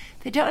to us,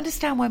 they don't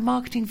understand why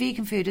marketing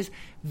vegan food as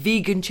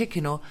vegan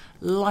chicken or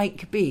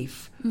like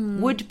beef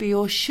would be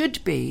or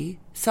should be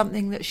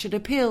something that should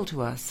appeal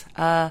to us.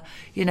 Her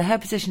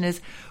position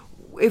is,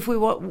 if we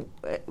want,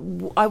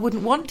 I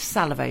wouldn't want to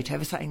salivate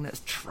over something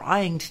that's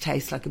trying to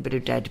taste like a bit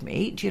of dead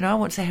meat. I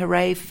want to say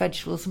hooray for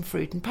vegetables and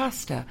fruit and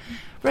pasta.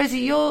 Rosie,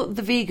 you're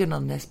the vegan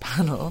on this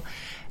panel.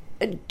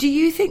 Do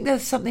you think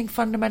there's something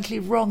fundamentally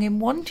wrong in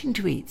wanting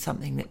to eat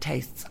something that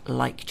tastes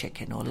like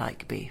chicken or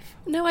like beef?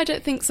 No, I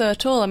don't think so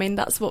at all. I mean,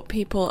 that's what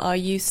people are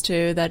used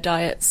to. Their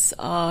diets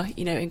are,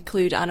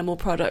 include animal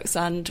products,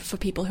 and for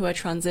people who are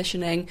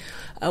transitioning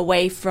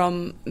away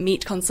from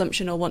meat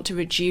consumption or want to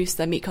reduce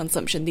their meat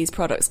consumption, these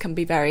products can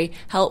be very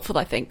helpful,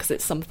 I think, because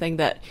it's something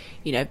that,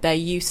 they're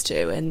used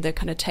to, and the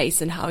kind of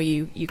taste and how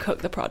you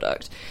cook the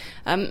product.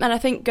 And I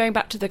think going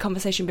back to the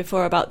conversation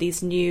before about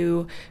these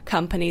new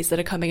companies that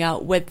are coming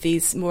out with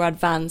these more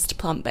advanced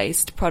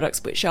plant-based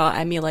products which are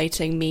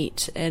emulating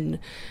meat in,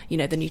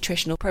 the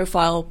nutritional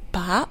profile,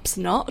 perhaps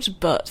not,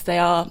 but they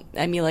are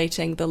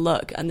emulating the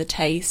look and the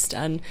taste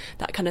and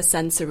that kind of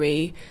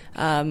sensory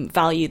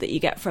value that you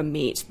get from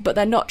meat. But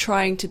they're not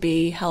trying to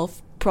be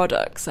health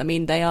products. I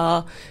mean, they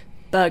are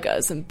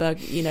burgers, and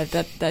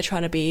they're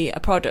trying to be a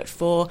product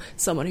for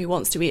someone who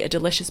wants to eat a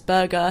delicious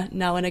burger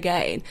now and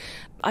again.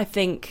 I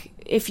think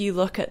if you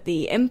look at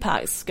the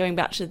impacts, going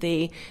back to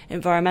the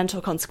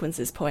environmental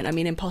consequences point, I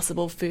mean,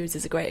 Impossible Foods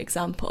is a great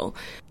example.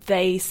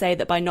 They say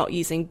that by not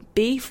using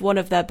beef, one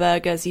of their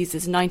burgers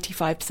uses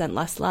 95%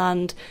 less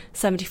land,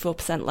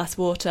 74% less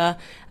water,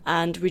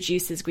 and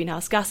reduces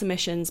greenhouse gas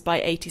emissions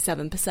by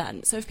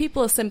 87%. So if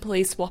people are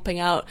simply swapping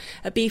out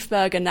a beef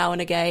burger now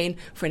and again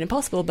for an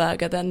Impossible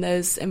burger, then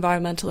those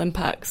environmental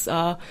impacts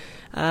are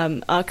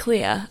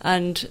clear.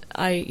 And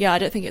I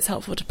don't think it's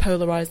helpful to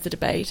polarise the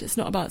debate. It's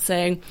not about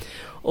saying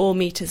all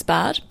meat is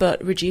bad,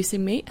 but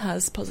reducing meat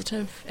has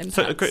positive impacts.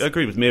 So I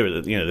agree with Mira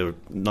that there are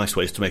nice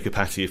ways to make a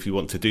patty if you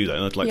want to do that,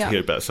 and I'd like to hear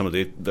about some of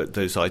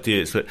those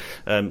ideas.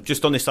 But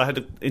just on this, I had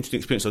an interesting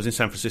experience. I was in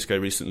San Francisco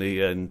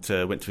recently and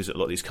went to visit a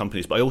lot of these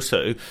companies, but I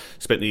also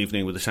spent the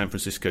evening with the San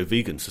Francisco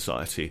Vegan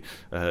Society,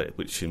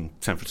 which in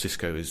San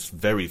Francisco is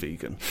very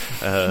vegan.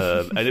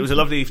 And it was a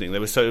lovely evening. They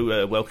were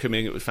so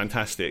welcoming. It was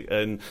fantastic.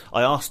 And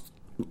I asked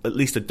at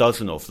least a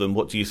dozen of them,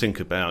 what do you think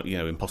about,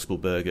 Impossible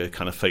Burger,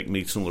 kind of fake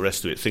meats and all the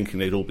rest of it, thinking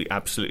they'd all be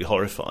absolutely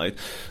horrified.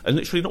 And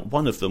literally not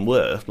one of them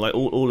were. Like,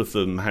 all of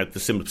them had the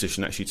similar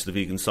position, actually, to the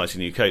vegan site in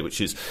the UK, which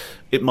is,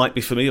 it might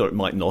be for me or it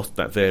might not,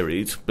 that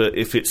varied. But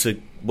if it's a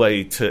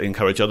way to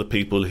encourage other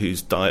people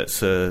whose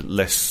diets are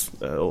less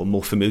or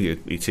more familiar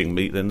eating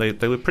meat, then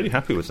they were pretty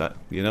happy with that.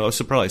 I was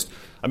surprised.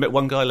 I met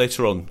one guy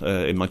later on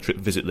in my trip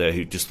visit there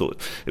who just thought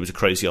it was a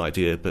crazy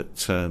idea.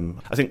 But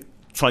I think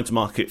trying to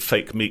market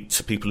fake meat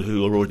to people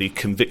who are already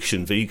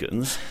conviction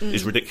vegans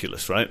is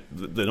ridiculous, right?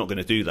 They're not going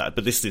to do that.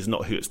 But this is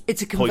not who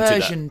it's a pointed at.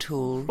 conversion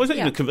tool. Well, it's not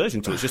even a conversion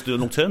tool. It's just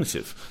an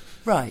alternative.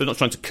 Right. They're not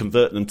trying to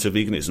convert them to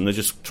veganism. They're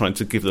just trying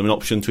to give them an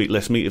option to eat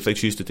less meat if they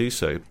choose to do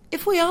so.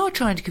 If we are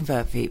trying to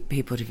convert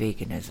people to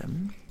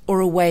veganism or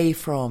away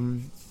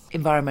from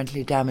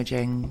environmentally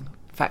damaging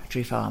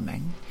factory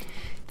farming,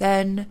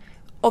 then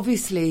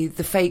obviously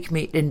the fake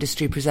meat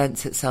industry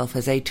presents itself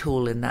as a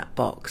tool in that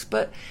box.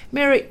 But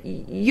Mira,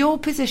 your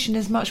position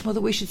is much more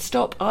that we should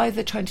stop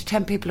either trying to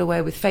tempt people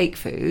away with fake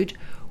food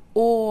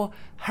or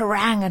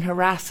harangue and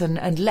harass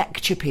and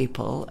lecture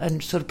people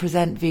and sort of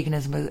present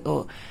veganism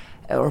or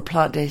a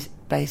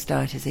plant-based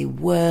diet as a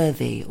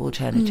worthy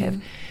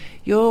alternative.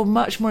 You're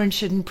much more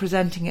interested in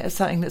presenting it as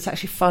something that's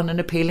actually fun and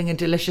appealing and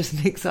delicious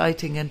and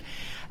exciting and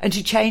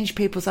to change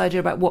people's idea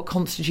about what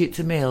constitutes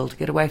a meal, to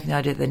get away from the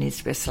idea that there needs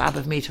to be a slab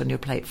of meat on your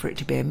plate for it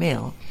to be a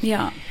meal.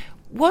 Yeah.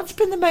 What's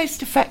been the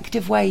most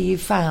effective way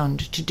you've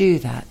found to do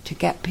that, to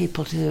get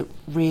people to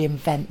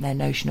reinvent their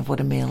notion of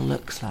what a meal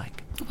looks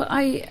like?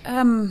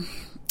 Well,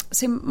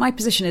 so my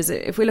position is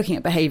that if we're looking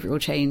at behavioural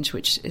change,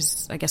 which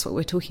is, I guess, what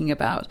we're talking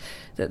about,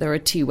 that there are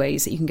two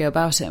ways that you can go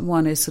about it. And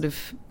one is sort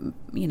of,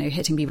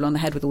 hitting people on the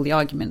head with all the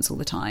arguments all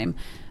the time.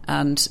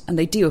 And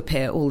they do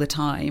appear all the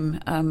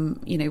time,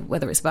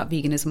 whether it's about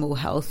veganism or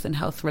health and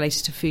health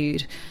related to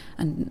food.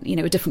 And,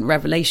 a different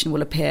revelation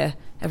will appear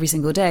every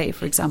single day.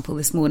 For example,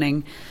 this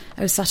morning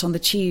I was sat on the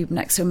tube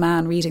next to a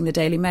man reading the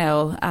Daily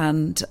Mail,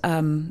 and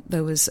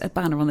there was a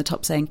banner on the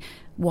top saying,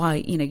 why,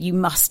 you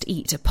must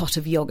eat a pot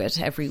of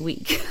yoghurt every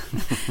week.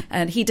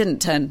 And he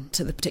didn't turn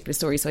to the particular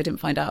story, so I didn't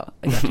find out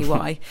exactly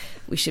why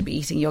we should be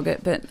eating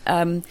yoghurt. But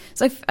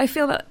so I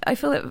feel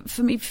that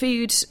for me,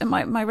 food,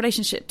 my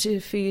relationship to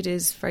food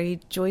is very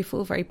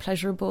joyful, very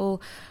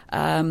pleasurable.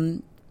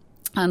 And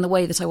the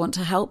way that I want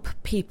to help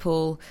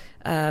people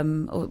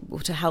or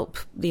to help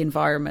the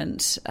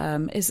environment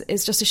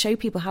is just to show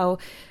people how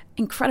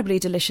incredibly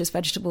delicious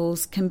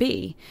vegetables can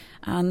be.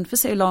 And for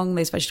so long,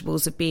 those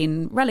vegetables have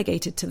been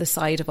relegated to the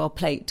side of our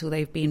plate, or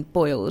they've been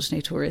boiled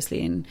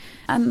notoriously.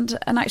 And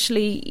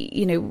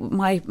actually,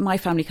 my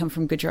family come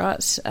from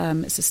Gujarat.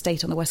 It's a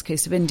state on the west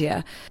coast of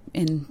India.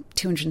 In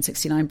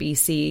 269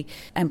 BC,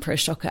 Emperor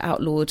Ashoka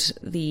outlawed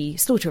the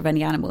slaughter of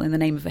any animal in the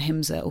name of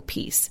ahimsa or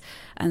peace.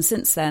 And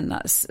since then,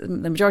 that's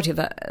the majority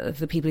of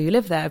the people who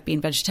live there have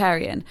been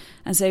vegetarian.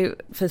 And so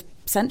for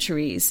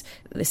centuries,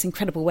 this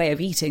incredible way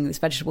of eating, this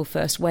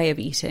vegetable-first way of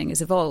eating,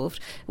 has evolved,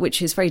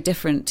 which is very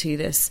different to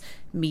this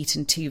meat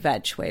and two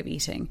veg way of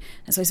eating.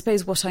 And so I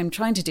suppose what I'm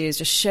trying to do is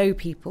just show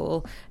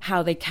people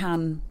how they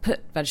can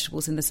put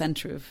vegetables in the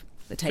centre of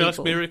the table. Can I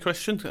ask Mira a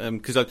question?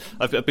 Because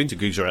I've been to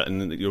Gujarat,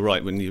 and you're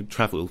right, when you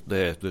travel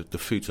there, the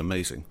food's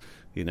amazing.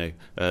 You know,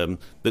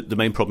 the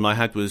main problem I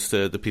had was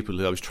the people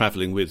who I was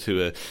travelling with,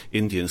 who are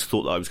Indians,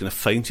 thought that I was going to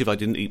faint if I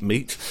didn't eat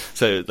meat.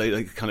 So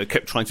they kind of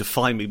kept trying to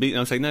find me meat, and I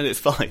was saying, no, it's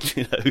fine.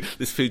 You know,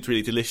 this food's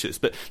really delicious.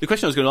 But the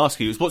question I was going to ask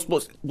you is,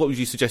 what would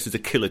you suggest as a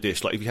killer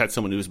dish? Like, if you had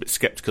someone who was a bit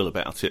sceptical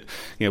about it,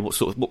 you know,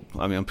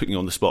 I mean, I'm putting you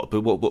on the spot,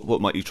 but what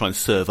might you try and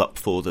serve up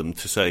for them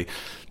to say,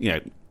 you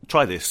know,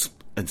 try this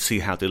and see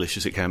how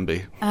delicious it can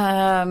be?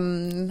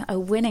 A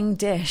winning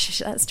dish,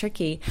 that's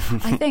tricky.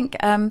 I think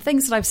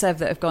things that I've served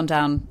that have gone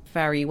down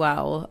very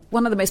well.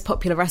 One of the most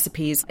popular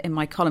recipes in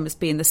my column has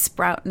been the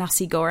sprout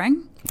nasi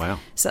goreng. Wow.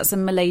 So that's a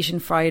Malaysian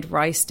fried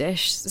rice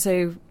dish.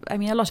 So, I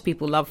mean, a lot of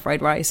people love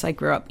fried rice. I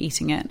grew up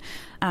eating it.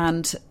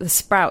 And the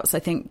sprouts, I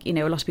think, you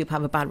know, a lot of people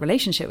have a bad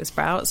relationship with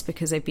sprouts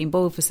because they've been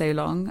boiled for so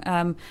long.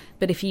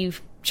 But if you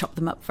chop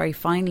them up very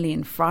finely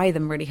and fry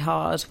them really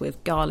hard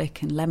with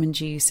garlic and lemon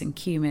juice and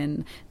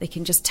cumin, they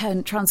can just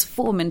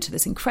transform into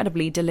this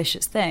incredibly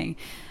delicious thing.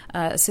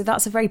 So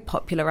that's a very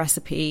popular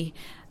recipe.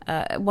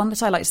 One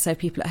that I like to serve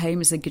people at home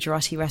is a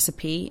Gujarati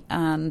recipe,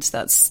 and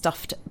that's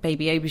stuffed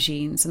baby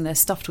aubergines, and they're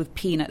stuffed with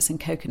peanuts and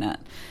coconut.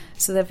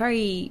 So they're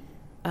very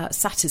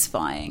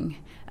satisfying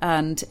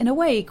and in a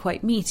way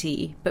quite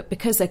meaty, but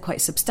because they're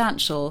quite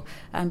substantial,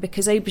 and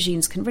because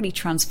aubergines can really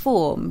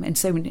transform in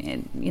so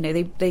many, you know,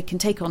 they can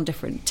take on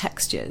different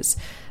textures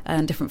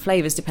and different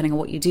flavours depending on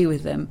what you do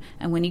with them.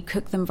 And when you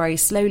cook them very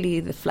slowly,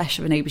 the flesh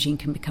of an aubergine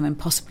can become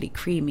impossibly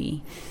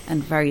creamy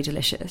and very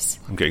delicious.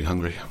 I'm getting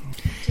hungry.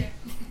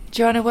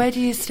 Joanna, where do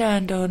you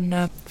stand on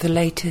the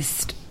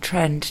latest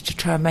trend to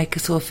try and make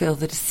us all feel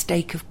that a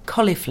steak of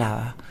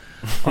cauliflower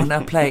on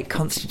our plate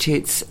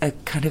constitutes a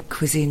kind of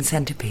cuisine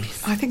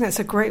centrepiece? I think that's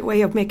a great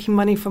way of making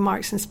money for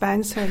Marks and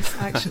Spencer's,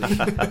 actually.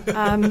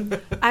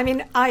 I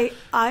mean,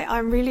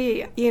 I'm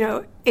really, you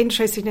know,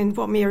 interested in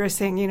what Mira's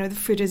saying. You know, the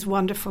food is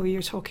wonderful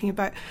you're talking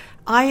about.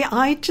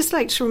 I just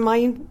like to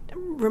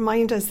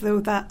remind us, though,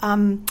 that,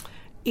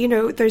 you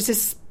know, there's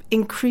this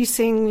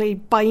increasingly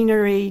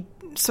binary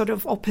sort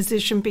of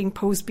opposition being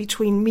posed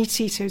between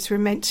meat eaters who are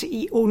meant to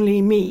eat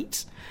only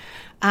meat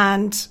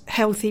and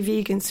healthy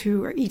vegans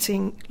who are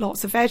eating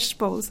lots of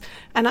vegetables.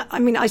 And I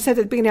mean, I said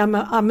at the beginning,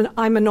 I'm an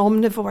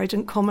omnivore. I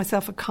didn't call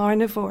myself a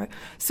carnivore.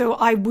 So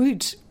I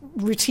would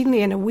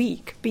routinely in a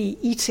week be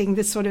eating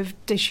the sort of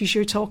dishes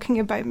you're talking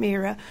about,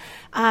 Mira.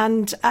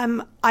 And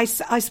I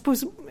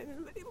suppose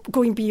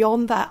going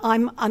beyond that,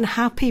 I'm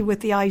unhappy with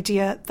the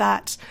idea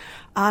that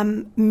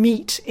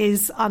meat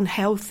is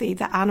unhealthy,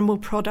 that animal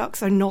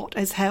products are not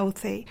as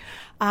healthy.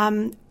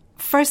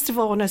 First of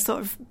all, in a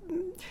sort of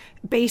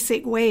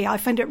basic way, I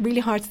find it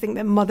really hard to think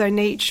that Mother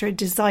Nature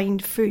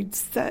designed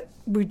foods that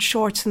would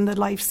shorten the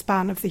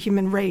lifespan of the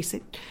human race.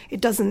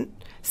 It doesn't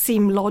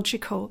seem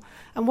logical.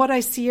 And what I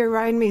see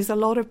around me is a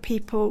lot of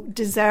people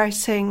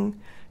deserting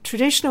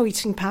traditional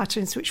eating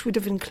patterns, which would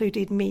have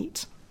included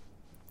meat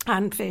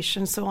and fish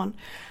and so on,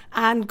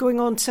 and going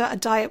on to a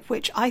diet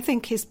which I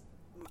think is,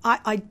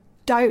 I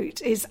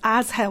doubt is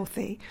as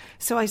healthy.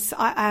 So I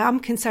am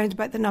concerned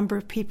about the number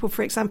of people.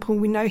 For example,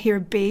 we now hear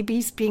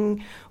babies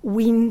being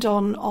weaned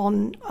on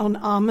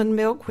almond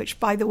milk, which,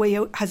 by the way,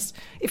 has,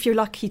 if you're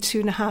lucky,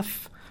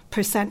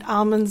 2.5%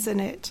 almonds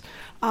in it.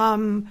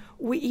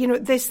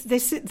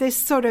 This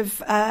sort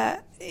of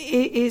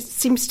it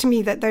seems to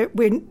me that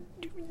we're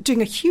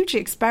doing a huge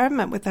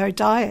experiment with our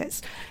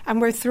diets,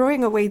 and we're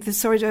throwing away the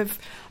sort of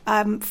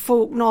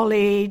folk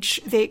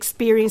knowledge, the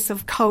experience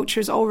of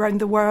cultures all around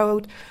the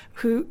world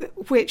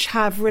which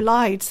have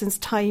relied since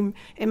time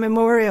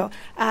immemorial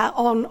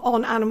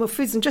on animal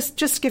foods. And just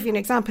to give you an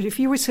example, if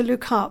you were to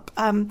look up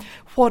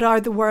what are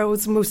the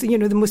world's most,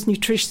 the most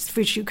nutritious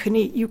foods you can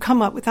eat, you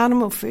come up with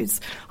animal foods.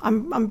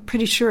 I'm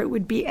pretty sure it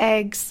would be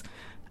eggs,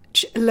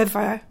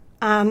 liver,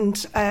 and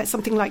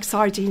something like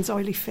sardines,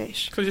 oily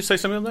fish. Can I just say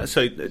something on that?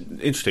 So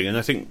interesting, and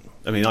I think,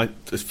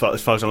 as far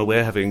as I'm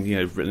aware, having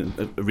written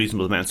a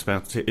reasonable amount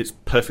about it, it's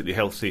perfectly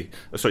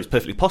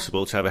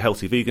possible to have a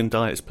healthy vegan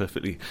diet. It's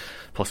perfectly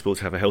possible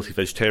to have a healthy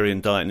vegetarian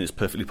diet, and it's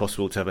perfectly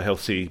possible to have a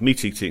healthy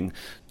meat-eating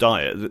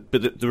diet.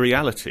 But the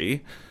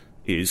reality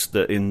is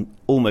that in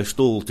almost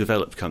all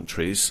developed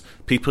countries,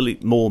 people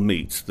eat more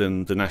meat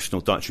than the national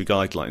dietary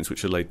guidelines,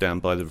 which are laid down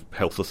by the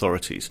health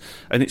authorities,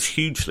 and it's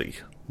hugely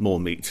more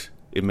meat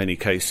in many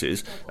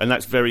cases, and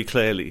that's very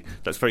clearly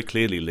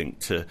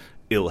linked to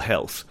ill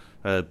health.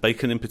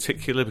 Bacon in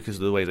particular, because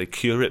of the way they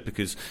cure it,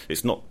 because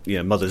it's not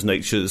Mother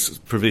Nature's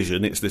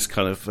provision, it's this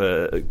kind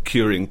of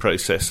curing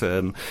process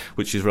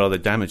which is rather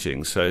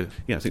damaging. So I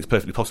think it's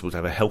perfectly possible to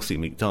have a healthy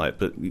meat diet,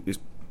 but it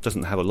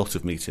doesn't have a lot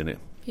of meat in it.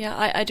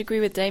 Yeah, I'd agree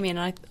with Damien.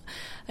 I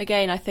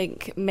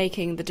think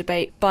making the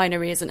debate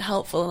binary isn't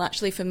helpful, and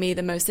actually for me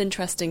the most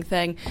interesting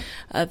thing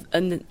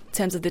in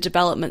terms of the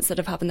developments that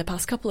have happened the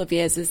past couple of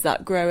years is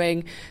that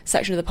growing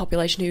section of the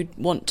population who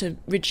want to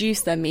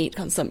reduce their meat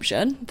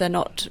consumption. They're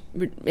not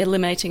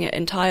eliminating it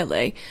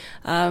entirely,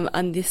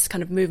 and this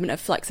kind of movement of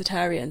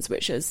flexitarians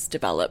which has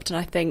developed, and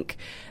I think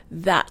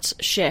that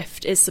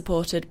shift is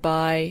supported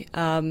by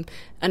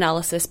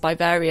analysis by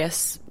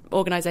various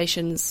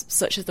organisations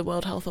such as the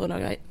World Health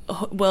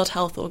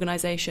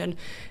Organization,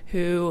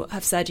 who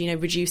have said,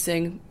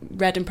 reducing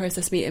red and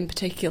processed meat in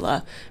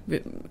particular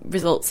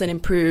results in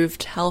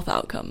improved health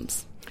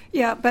outcomes.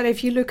 Yeah, but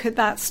if you look at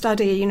that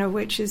study,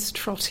 which is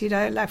trotted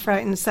out left,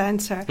 right and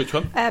centre. Which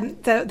one?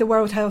 The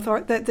World Health,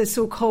 the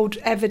so-called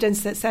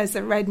evidence that says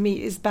that red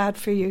meat is bad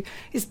for you,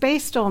 is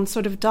based on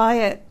sort of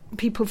diet,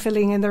 people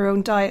filling in their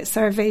own diet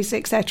surveys,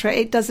 etc.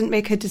 It doesn't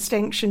make a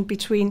distinction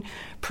between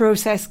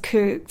processed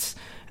cooked,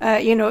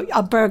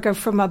 a burger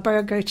from a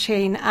burger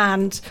chain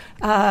and,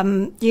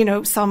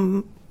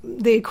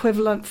 the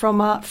equivalent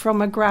from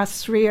a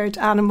grass-reared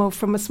animal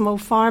from a small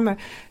farmer.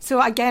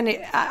 So again,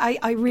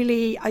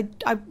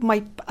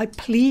 my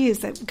plea is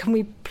that can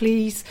we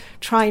please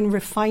try and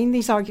refine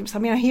these arguments? I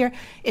mean, I hear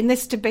in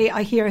this debate,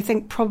 I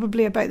think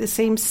probably about the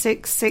same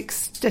six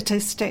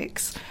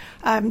statistics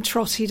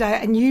trotted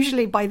out, and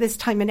usually by this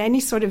time in any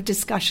sort of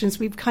discussions,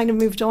 we've kind of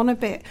moved on a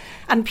bit,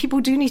 and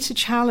people do need to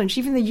challenge.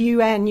 Even the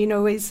UN,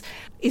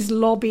 is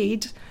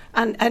lobbied.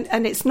 And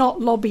it's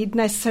not lobbied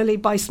necessarily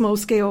by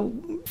small-scale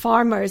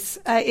farmers.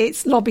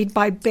 It's lobbied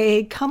by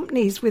big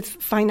companies with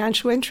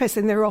financial interests,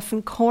 and they're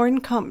often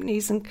corn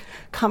companies and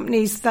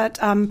companies that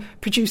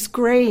produce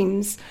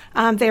grains,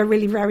 and they're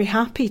really very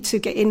happy to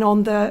get in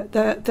on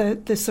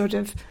the sort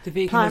of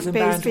the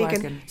plant-based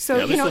vegan.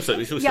 So we should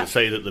also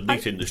say that the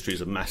meat industry is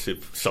a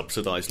massive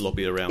subsidised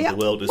lobby around the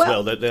world as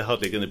well. They're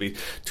hardly going to be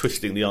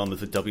twisting the arm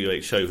of the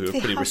WHO, who are a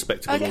pretty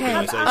respectable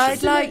organisation.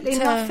 I'd like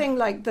nothing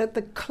like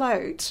the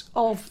clout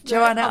of.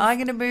 Joanna, I'm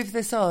going to move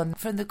this on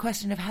from the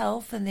question of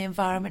health and the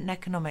environment and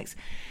economics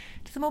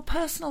to the more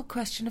personal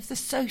question of the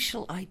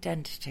social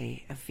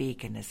identity of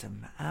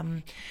veganism.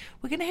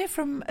 We're going to hear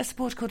from a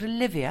supporter called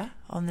Olivia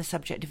on the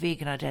subject of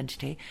vegan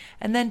identity,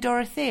 and then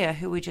Dorothea,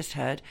 who we just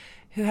heard,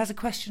 who has a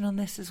question on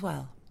this as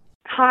well.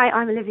 Hi,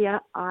 I'm Olivia.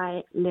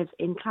 I live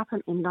in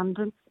Clapham in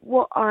London.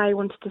 What I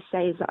wanted to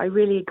say is that I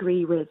really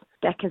agree with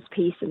Becca's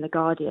piece in The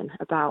Guardian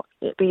about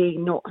it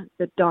being not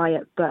the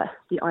diet but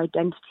the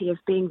identity of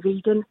being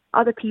vegan.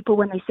 Other people,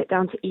 when they sit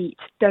down to eat,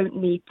 don't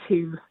need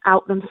to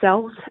out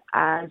themselves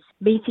as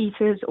meat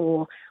eaters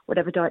or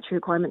whatever dietary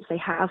requirements they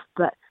have.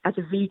 But as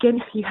a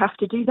vegan, you have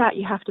to do that.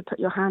 You have to put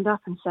your hand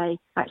up and say,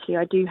 actually,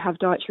 I do have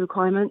dietary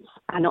requirements.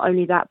 And not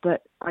only that,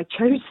 but I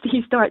chose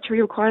these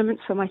dietary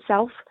requirements for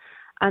myself.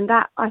 And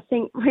that, I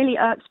think, really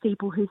irks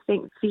people who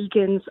think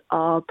vegans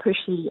are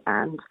pushy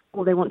and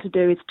all they want to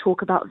do is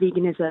talk about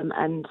veganism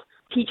and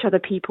teach other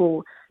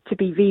people to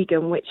be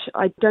vegan, which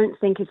I don't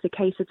think is the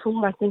case at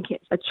all. I think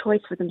it's a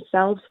choice for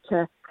themselves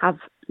to have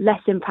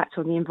less impact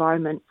on the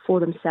environment for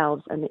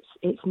themselves, and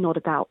it's not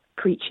about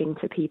preaching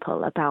to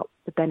people about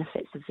the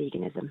benefits of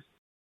veganism.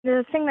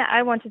 The thing that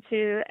I wanted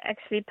to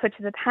actually put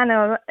to the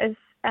panel is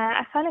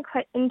I find it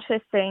quite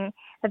interesting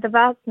that the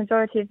vast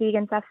majority of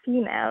vegans are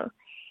female.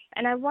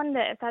 And I wonder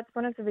if that's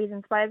one of the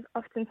reasons why it's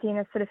often seen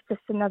as sort of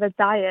just another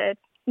diet,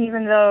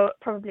 even though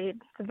probably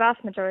the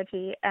vast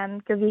majority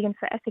go vegan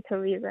for ethical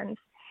reasons.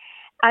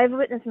 I've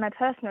witnessed in my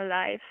personal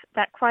life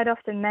that quite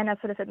often men are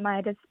sort of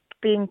admired as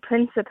being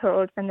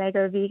principled when they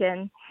go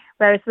vegan,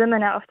 whereas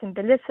women are often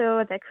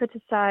belittled, they're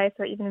criticized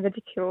or even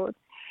ridiculed.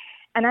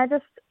 And I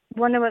just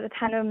wonder what the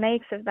panel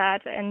makes of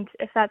that, and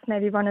if that's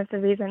maybe one of the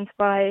reasons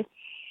why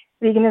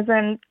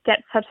veganism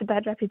gets such a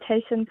bad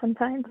reputation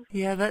sometimes.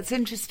 Yeah, that's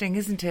interesting,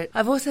 isn't it?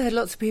 I've also heard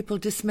lots of people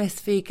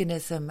dismiss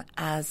veganism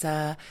as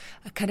a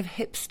kind of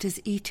hipster's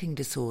eating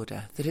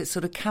disorder, that it's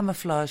sort of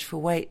camouflage for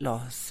weight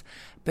loss,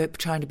 but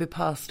trying to be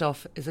passed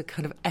off as a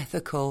kind of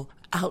ethical,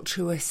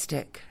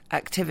 altruistic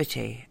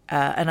activity.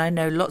 And I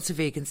know lots of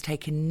vegans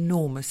take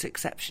enormous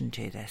exception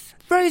to this.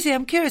 Rosie,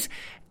 I'm curious,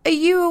 are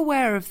you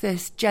aware of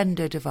this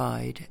gender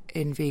divide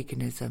in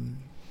veganism?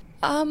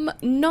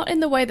 Not in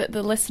the way that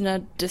the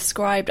listener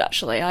described,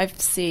 actually. I've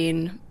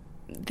seen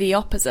the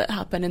opposite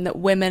happen in that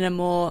women are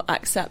more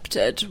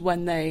accepted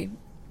when they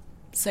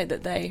say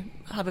that they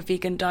have a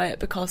vegan diet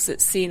because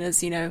it's seen as,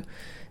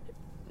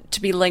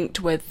 to be linked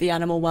with the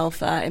animal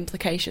welfare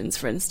implications,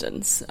 for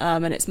instance.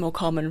 And it's more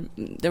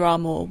common. There are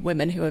more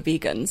women who are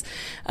vegans.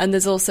 And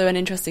there's also an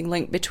interesting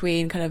link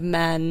between kind of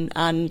men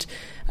and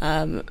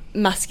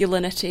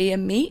masculinity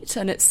and meat.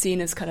 And it's seen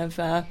as kind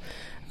of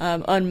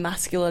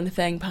unmasculine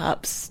thing,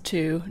 perhaps,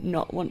 to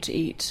not want to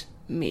eat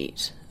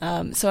meat.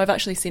 So I've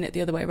actually seen it the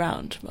other way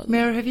around.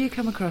 Mira, have you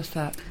come across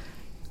that?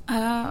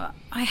 I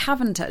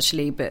haven't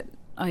actually, but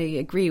I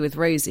agree with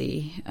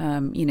Rosie.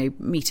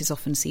 Meat is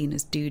often seen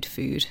as dude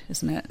food,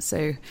 isn't it?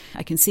 So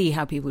I can see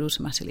how people would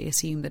automatically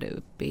assume that it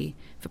would be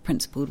for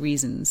principled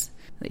reasons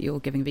that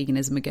you're giving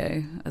veganism a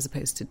go, as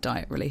opposed to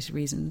diet-related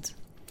reasons.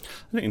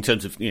 I think in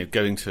terms of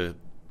going to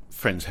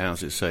friends'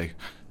 houses, say,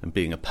 and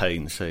being a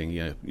pain, saying,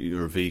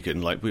 you're a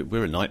vegan, like,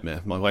 we're a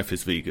nightmare. My wife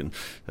is vegan,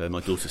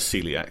 my daughter's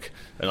celiac,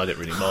 and I don't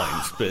really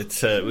mind, but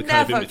we're kind of in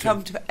between. Never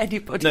come to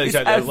anybody's No,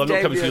 exactly. house, Well, I'm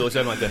not coming to yours,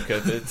 am I,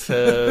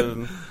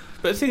 Decca?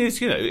 But the thing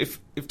is, if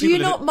Do you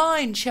not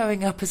mind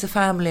showing up as a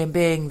family and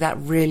being that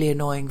really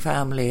annoying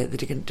family at the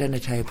dinner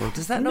table?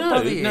 Does that not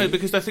bother you? No,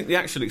 because I think the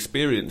actual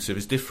experience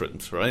is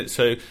different, right?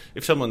 So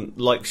if someone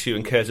likes you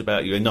and cares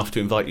about you enough to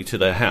invite you to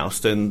their house,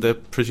 then they're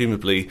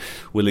presumably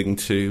willing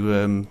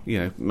to,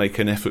 make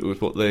an effort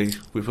with what they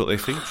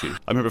feed you.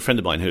 I remember a friend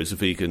of mine who was a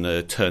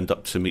vegan turned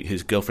up to meet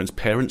his girlfriend's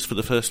parents for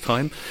the first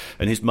time,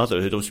 and his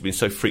mother had obviously been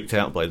so freaked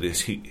out by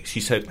this. She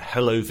said,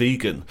 "Hello,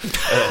 vegan,"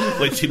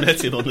 when she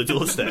met him on the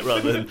doorstep,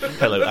 rather than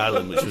 "Hello,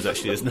 Alan," which was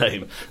actually his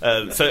name.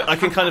 So I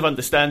can kind of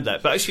understand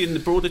that. But actually in the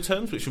broader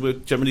terms, which we're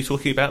generally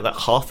talking about, that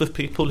half of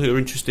people who are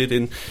interested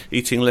in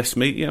eating less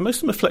meat, most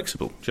of them are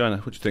flexible. Joanna,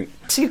 what do you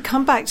think? To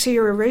come back to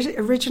your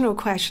original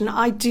question,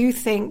 I do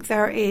think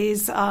there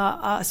is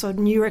a sort of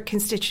newer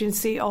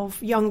constituency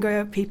of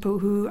younger people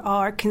who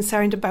are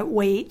concerned about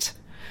weight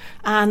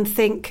and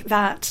think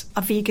that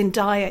a vegan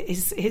diet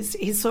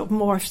is sort of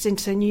morphed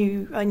into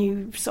a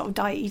new sort of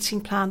diet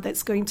eating plan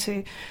that's going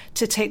to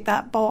take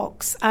that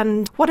box.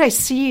 And what I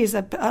see is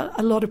a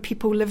lot of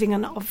people living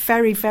on a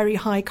very, very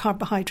high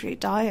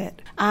carbohydrate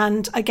diet.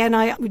 And again,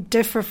 I would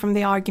differ from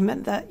the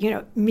argument that,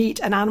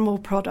 meat and animal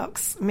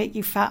products make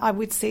you fat. I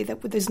would say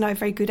that there's now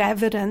very good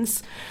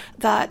evidence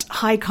that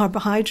high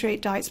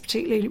carbohydrate diets,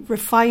 particularly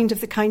refined of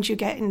the kind you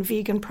get in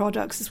vegan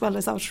products as well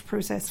as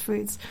ultra-processed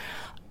foods,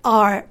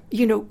 are,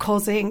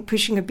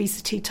 pushing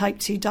obesity, type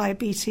 2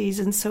 diabetes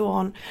and so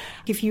on.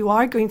 If you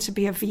are going to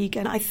be a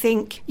vegan, I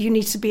think you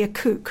need to be a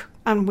cook.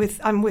 I'm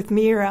with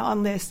Mira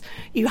on this.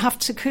 You have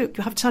to cook.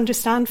 You have to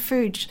understand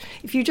food.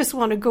 If you just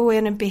want to go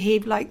in and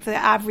behave like the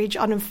average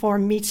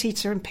uninformed meat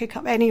eater and pick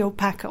up any old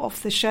packet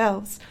off the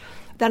shelves,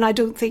 then I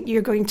don't think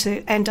you're going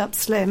to end up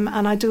slim,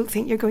 and I don't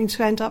think you're going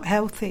to end up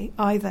healthy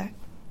either.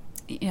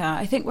 Yeah,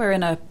 I think we're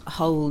in a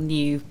whole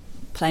new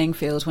playing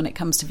field when it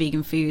comes to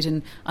vegan food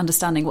and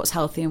understanding what's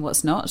healthy and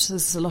what's not.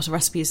 There's a lot of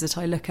recipes that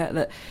I look at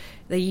that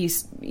they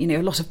use,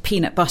 a lot of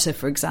peanut butter,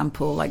 for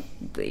example,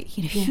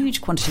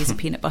 huge quantities of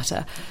peanut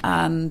butter.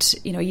 And,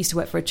 I used to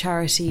work for a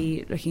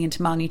charity looking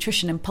into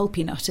malnutrition, and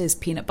pulpy nut is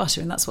peanut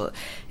butter. And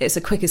it's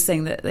the quickest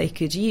thing that they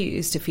could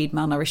use to feed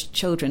malnourished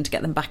children to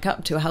get them back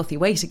up to a healthy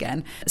weight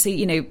again. So,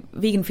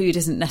 vegan food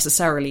isn't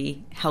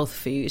necessarily health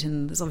food.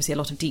 And there's obviously a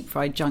lot of deep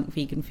fried junk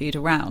vegan food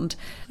around.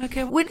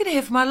 OK, we're going to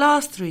hear from our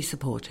last three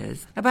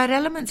supporters about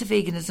elements of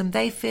veganism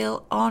they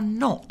feel are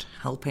not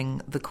helping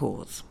the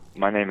cause.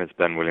 My name is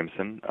Ben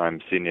Williamson.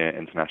 I'm Senior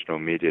International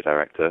Media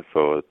Director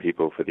for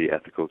People for the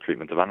Ethical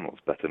Treatment of Animals,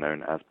 better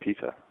known as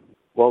PETA.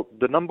 Well,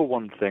 the number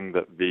one thing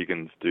that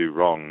vegans do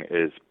wrong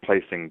is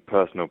placing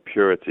personal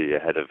purity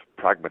ahead of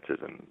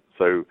pragmatism.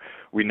 So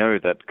we know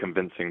that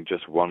convincing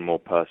just one more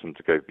person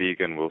to go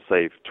vegan will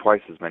save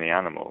twice as many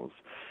animals.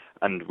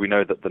 And we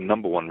know that the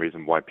number one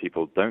reason why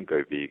people don't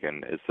go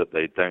vegan is that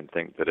they don't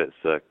think that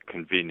it's a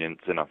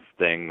convenient enough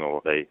thing,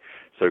 or they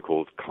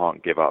so-called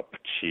can't give up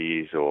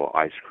cheese or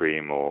ice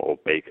cream or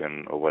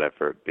bacon or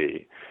whatever it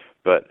be.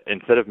 But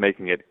instead of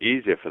making it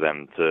easier for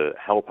them to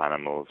help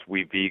animals,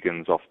 we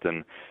vegans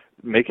often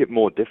make it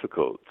more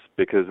difficult,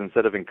 because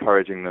instead of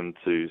encouraging them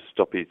to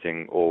stop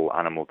eating all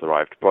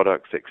animal-derived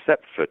products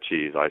except for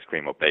cheese, ice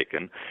cream or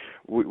bacon,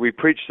 we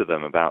preach to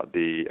them about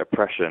the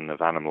oppression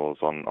of animals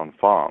on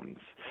farms.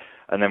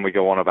 And then we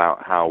go on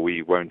about how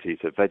we won't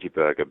eat a veggie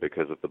burger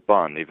because of the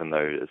bun, even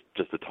though it's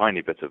just a tiny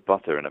bit of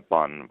butter in a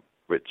bun,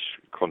 which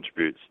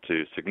contributes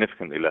to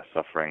significantly less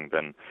suffering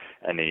than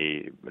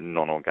any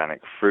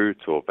non-organic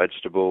fruit or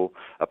vegetable,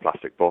 a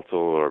plastic bottle,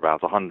 or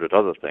about 100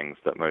 other things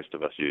that most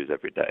of us use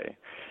every day.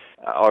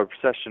 Our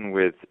obsession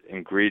with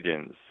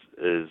ingredients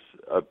is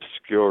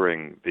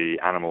obscuring the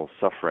animal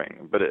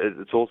suffering, but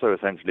it's also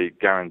essentially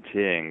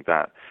guaranteeing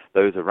that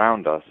those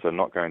around us are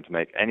not going to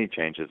make any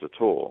changes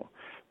at all.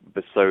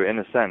 But so in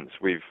a sense,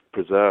 we've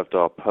preserved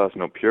our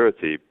personal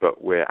purity,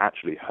 but we're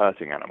actually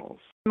hurting animals.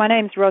 My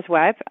name's Ros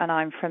Webb, and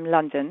I'm from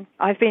London.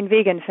 I've been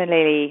vegan for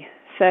nearly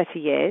 30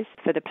 years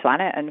for the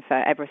planet and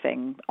for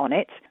everything on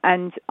it.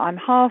 And I'm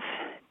half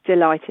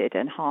delighted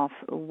and half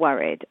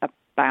worried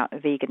about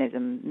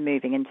veganism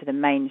moving into the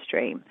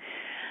mainstream.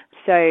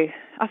 So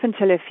up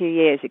until a few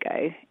years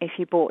ago, if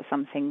you bought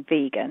something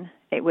vegan,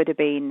 it would have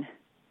been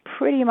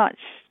pretty much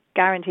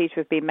guaranteed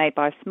to have been made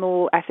by a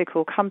small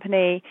ethical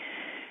company.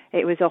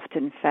 It was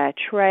often fair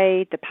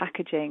trade. The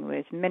packaging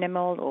was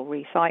minimal or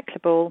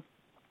recyclable.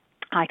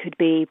 I could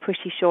be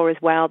pretty sure as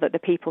well that the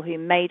people who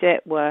made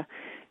it were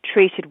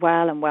treated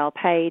well and well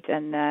paid,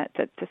 and that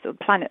the sort of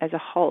planet as a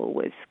whole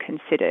was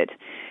considered,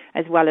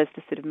 as well as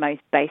the sort of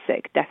most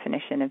basic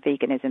definition of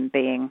veganism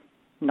being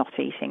not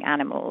eating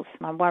animals.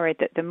 I'm worried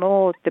that the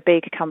more the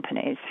big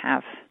companies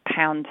have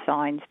pound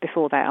signs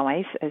before their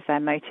eyes as their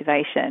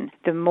motivation,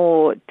 the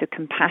more the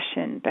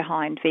compassion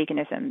behind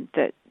veganism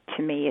that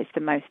to me is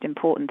the most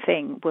important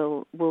thing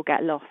will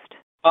get lost.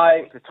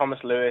 Hi, this is Thomas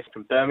Lewis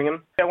from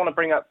Birmingham. I want to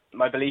bring up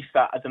my belief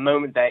that at the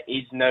moment there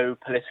is no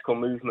political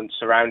movement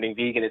surrounding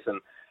veganism,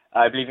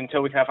 I believe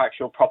until we can have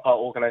actual proper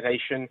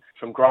organisation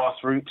from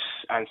grassroots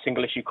and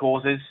single-issue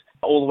causes,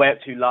 all the way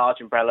up to large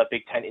umbrella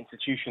Big Tent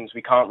institutions,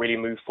 we can't really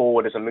move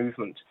forward as a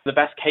movement. The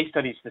best case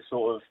studies for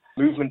sort of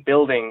movement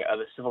building are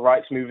the civil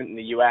rights movement in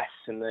the US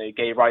and the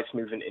gay rights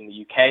movement in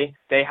the UK.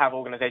 They have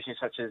organisations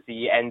such as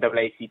the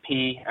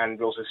NAACP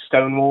and also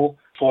Stonewall.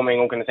 Forming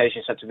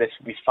organisations such as this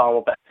would be far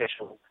more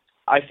beneficial.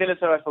 I feel as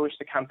though if I wish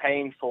to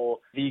campaign for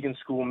vegan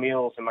school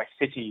meals in my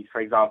city,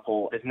 for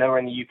example, there's nowhere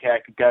in the UK I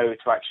could go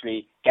to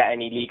actually get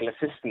any legal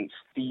assistance.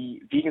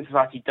 The Vegan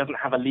Society doesn't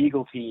have a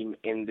legal team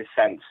in this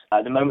sense.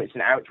 At the moment, it's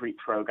an outreach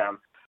programme.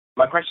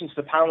 My question to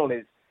the panel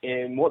is,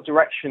 in what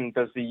direction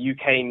does the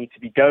UK need to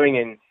be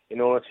going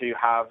in order to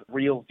have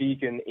real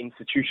vegan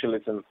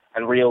institutionalism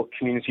and real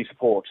community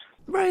support?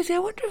 Rosie, I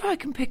wonder if I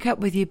can pick up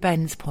with you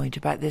Ben's point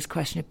about this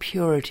question of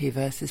purity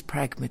versus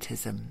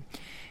pragmatism.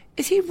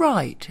 Is he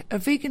right? Are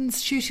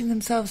vegans shooting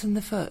themselves in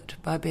the foot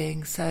by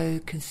being so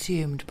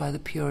consumed by the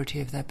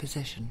purity of their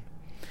position?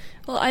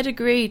 Well, I'd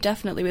agree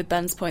definitely with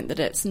Ben's point that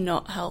it's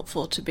not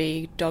helpful to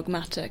be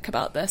dogmatic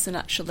about this, and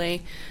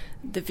actually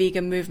the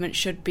vegan movement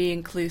should be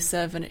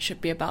inclusive and it should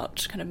be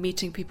about kind of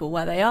meeting people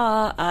where they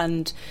are,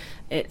 and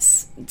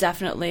it's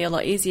definitely a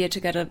lot easier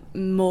to get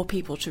more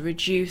people to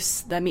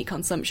reduce their meat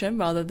consumption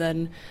rather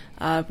than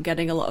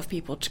getting a lot of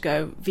people to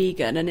go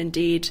vegan. And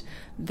indeed,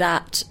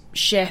 that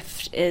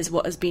shift is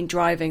what has been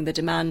driving the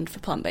demand for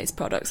plant-based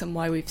products and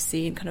why we've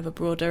seen kind of a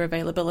broader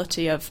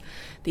availability of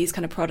these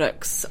kind of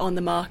products on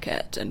the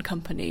market and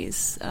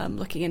companies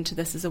looking into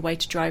this as a way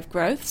to drive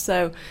growth.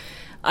 So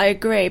I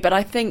agree, but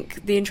I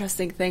think the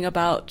interesting thing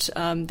about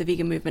the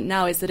vegan movement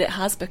now is that it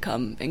has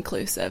become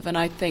inclusive, and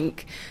I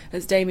think,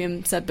 as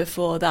Damien said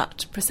before,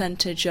 that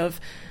percentage of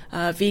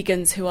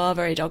vegans who are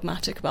very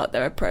dogmatic about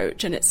their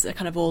approach, and it's a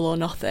kind of all or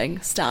nothing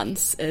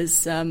stance,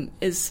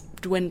 is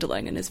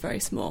dwindling and is very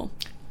small.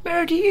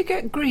 Mira, do you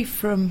get grief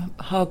from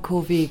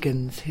hardcore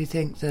vegans who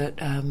think that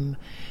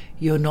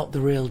you're not the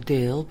real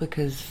deal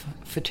because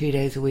for 2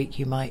 days a week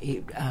you might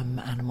eat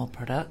animal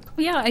products?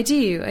 Well, yeah, I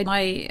do.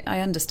 I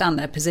understand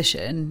their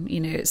position. You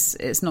know,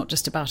 it's not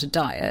just about a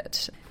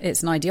diet;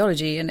 it's an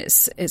ideology and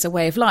it's a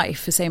way of life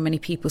for so many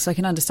people. So I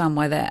can understand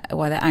why they're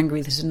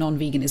angry that a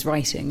non-vegan is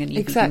writing an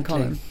vegan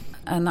column.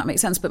 And that makes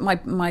sense. But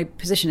my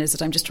position is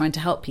that I'm just trying to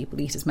help people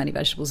eat as many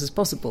vegetables as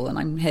possible, and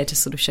I'm here to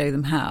sort of show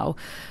them how.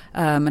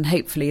 And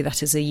hopefully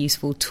that is a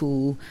useful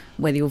tool,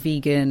 whether you're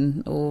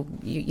vegan or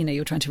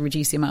you're trying to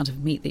reduce the amount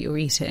of meat that you're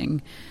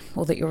eating,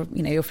 or that you're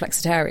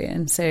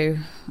flexitarian. So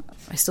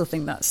I still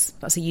think that's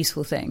a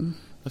useful thing.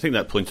 I think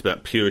that point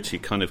about purity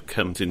kind of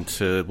comes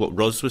into what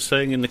Ros was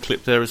saying in the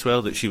clip there as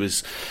well, that she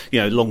was,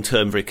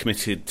 long-term, very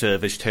committed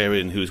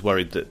vegetarian who was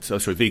worried that,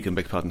 vegan,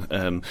 beg your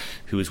pardon,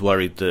 who was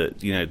worried that,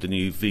 the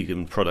new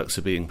vegan products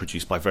are being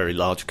produced by very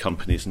large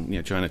companies.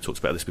 And, Joanna talked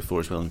about this before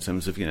as well in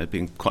terms of,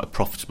 being quite a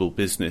profitable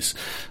business.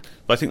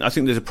 But I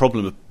think there's a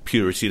problem of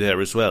purity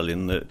there as well,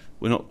 in that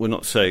we're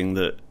not saying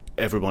that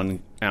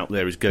everyone out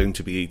there is going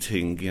to be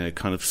eating,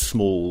 kind of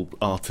small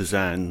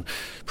artisan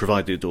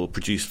provided or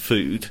produced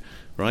food.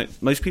 Right?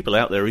 Most people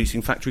out there are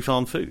eating factory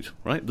farm food,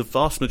 right? The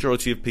vast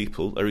majority of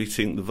people are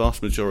eating the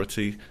vast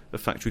majority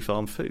of factory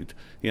farm food.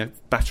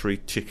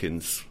 Battery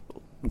chickens,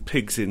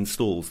 pigs in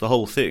stalls, the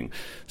whole thing.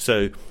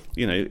 So,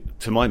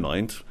 to my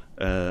mind,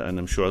 and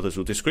I'm sure others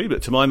will disagree,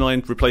 but to my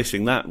mind,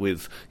 replacing that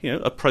with,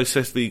 a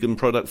processed vegan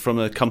product from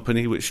a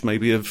company which may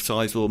be of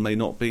size or may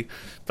not be,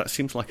 that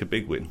seems like a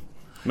big win.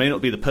 May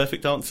not be the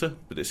perfect answer,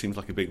 but it seems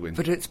like a big win.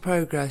 But it's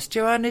progress.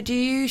 Joanna, do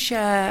you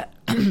share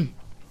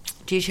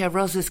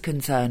Ros's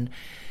concern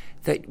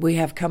that we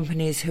have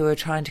companies who are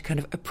trying to kind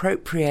of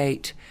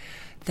appropriate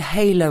the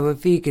halo of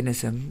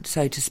veganism,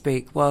 so to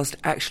speak, whilst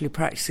actually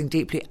practising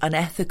deeply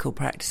unethical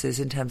practices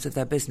in terms of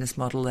their business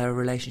model, their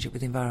relationship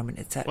with the environment,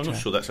 etc.? Well, I'm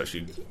not sure that's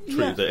actually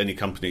true, that any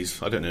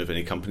companies... I don't know of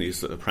any companies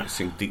that are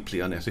practising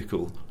deeply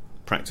unethical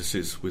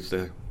practices with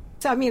their...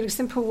 So, a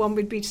simple one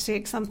would be to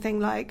take something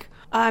like,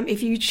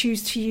 if you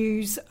choose to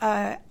use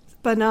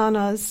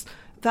bananas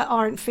that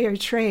aren't fair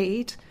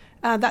trade...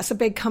 that's a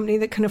big company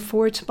that can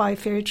afford to buy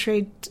fair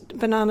trade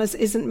bananas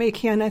isn't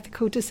making an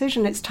ethical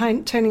decision. It's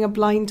turning a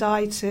blind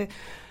eye to...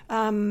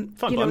 Fine,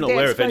 but I'm not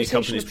aware of any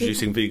companies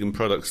producing vegan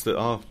products that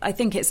are... I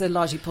think it's a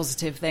largely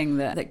positive thing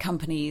that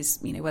companies,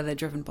 whether they're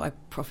driven by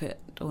profit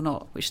or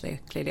not, which they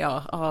clearly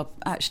are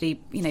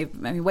actually,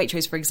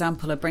 Waitrose, for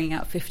example, are bringing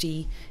out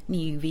 50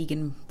 new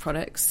vegan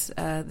products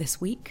this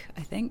week,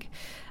 I think.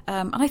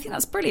 And I think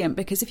that's brilliant,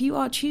 because if you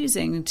are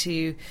choosing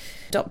to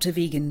adopt a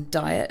vegan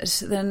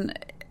diet, then...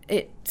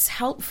 it's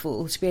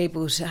helpful to be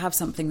able to have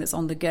something that's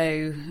on the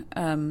go,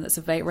 that's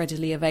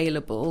readily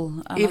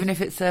available. Even if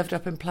it's served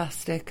up in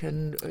plastic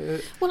and...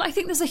 Well, I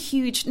think there's a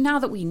huge... Now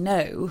that we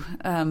know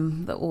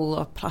that all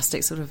our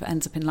plastic sort of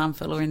ends up in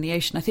landfill or in the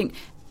ocean, I think,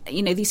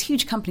 these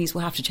huge companies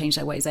will have to change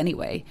their ways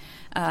anyway.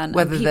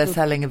 Whether they're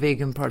selling a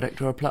vegan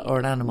product or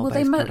an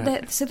animal-based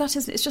product. So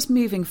it's just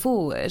moving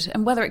forward.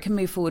 And whether it can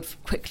move forward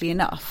quickly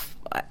enough...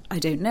 I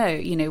don't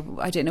know.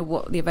 I don't know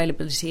what the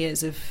availability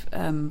is of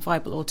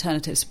viable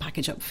alternatives to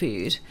package up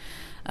food.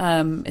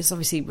 It's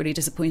obviously really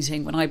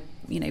disappointing when I,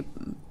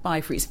 buy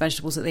fruits and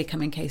vegetables that they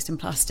come encased in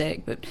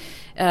plastic. But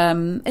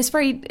it's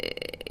very,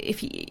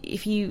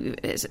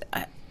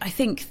 I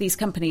think these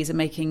companies are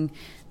making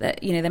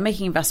that, they're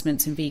making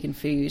investments in vegan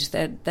food.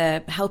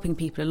 They're helping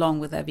people along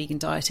with their vegan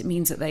diet. It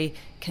means that they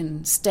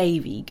can stay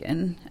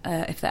vegan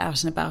if they're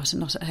out and about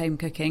and not at home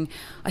cooking.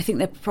 I think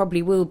there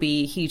probably will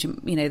be huge,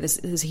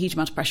 there's a huge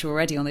amount of pressure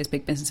already on those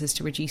big businesses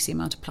to reduce the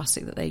amount of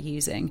plastic that they're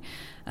using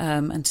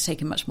and to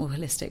take a much more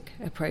holistic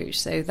approach.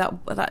 So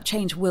that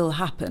change will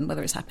happen,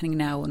 whether it's happening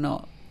now or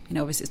not.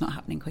 Obviously it's not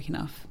happening quick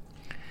enough.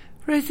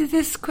 Rosie,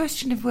 this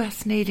question of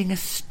us needing a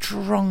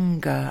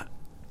stronger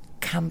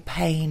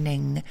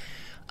campaigning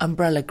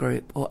umbrella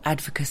group or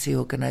advocacy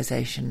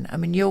organisation. I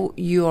mean,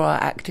 you are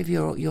active.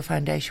 Your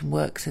foundation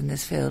works in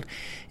this field.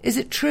 Is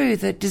it true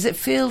that does it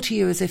feel to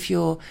you as if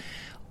you're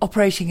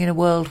operating in a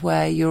world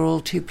where you're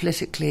all too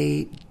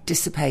politically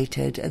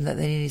dissipated and that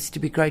there needs to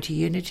be greater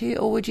unity,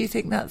 or would you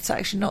think that's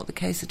actually not the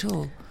case at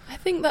all? I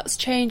think that's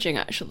changing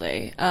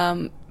actually.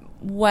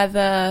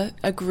 Whether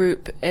a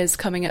group is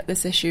coming at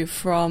this issue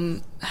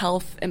from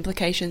health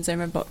implications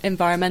and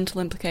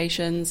environmental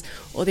implications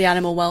or the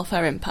animal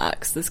welfare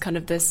impacts, there's kind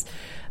of this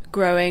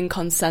growing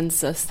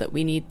consensus that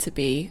we need to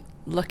be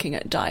looking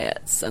at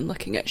diets and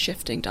looking at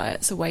shifting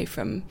diets away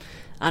from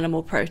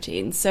animal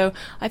protein. So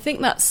I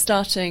think that's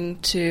starting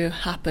to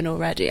happen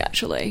already,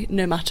 actually,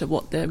 no matter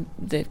what the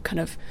kind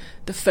of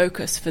the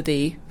focus for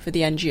the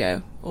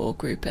NGO or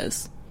group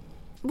is.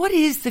 What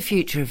is the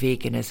future of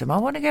veganism? I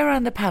want to go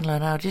around the panel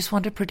and I just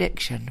want a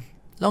prediction.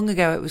 Long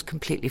ago it was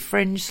completely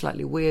fringe,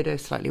 slightly weirdo,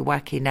 slightly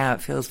wacky. Now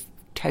it feels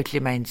totally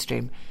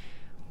mainstream.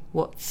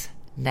 What's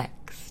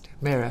next?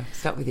 Mira,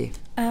 start with you.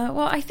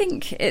 Well, I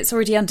think it's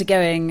already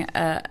undergoing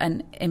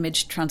an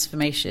image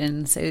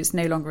transformation. So it's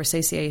no longer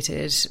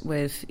associated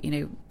with,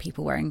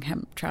 people wearing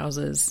hemp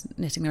trousers,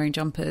 knitting their own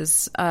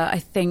jumpers. I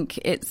think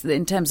it's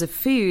in terms of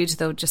food,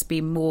 there'll just be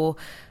more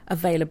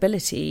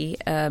availability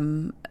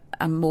and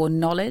more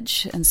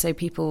knowledge, and so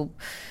people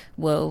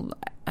will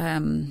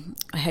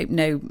I hope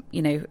know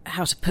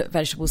how to put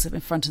vegetables in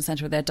front and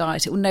centre of their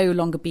diet. It will no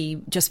longer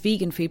be just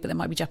vegan food, but there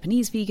might be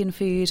Japanese vegan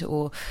food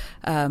or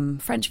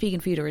French vegan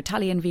food or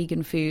Italian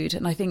vegan food,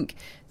 and I think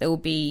there will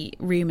be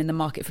room in the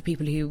market for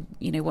people who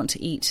want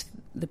to eat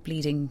the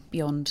bleeding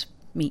beyond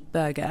meat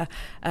burger,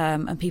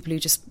 and people who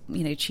just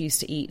choose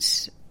to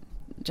eat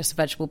just a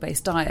vegetable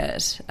based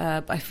diet.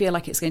 I feel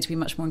like it's going to be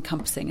much more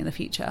encompassing in the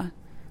future.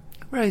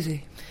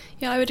 Rosie?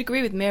 Yeah, I would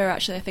agree with Mira,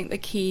 actually. I think the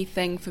key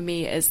thing for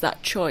me is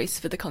that choice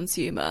for the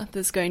consumer.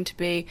 There's going to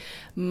be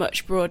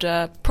much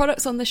broader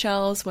products on the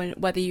shelves,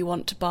 whether you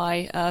want to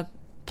buy a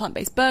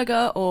plant-based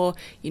burger or,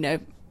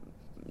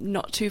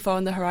 not too far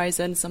on the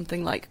horizon,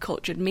 something like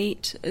cultured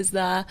meat is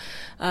there,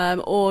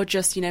 or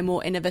just,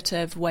 more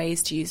innovative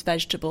ways to use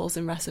vegetables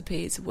in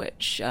recipes,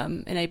 which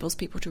enables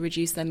people to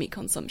reduce their meat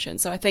consumption.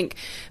 So I think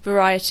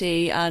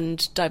variety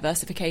and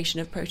diversification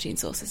of protein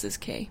sources is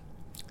key.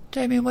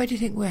 Damien, where do you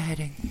think we're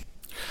heading?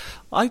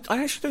 I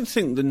actually don't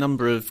think the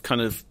number of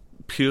kind of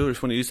pure, if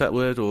you want to use that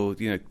word, or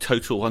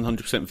total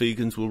 100%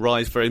 vegans will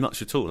rise very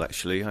much at all.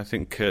 Actually, I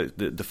think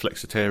the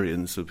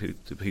flexitarians,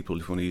 the people,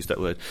 if you want to use that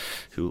word,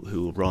 who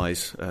will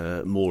rise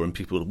more, and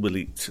people will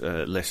eat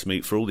less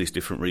meat for all these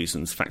different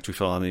reasons: factory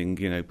farming,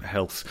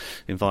 health,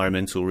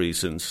 environmental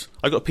reasons.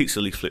 I got a pizza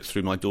leaflet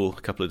through my door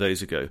a couple of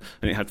days ago,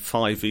 and it had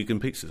 5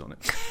 vegan pizzas on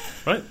it.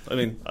 Right? I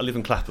mean, I live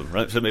in Clapham,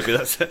 right? So maybe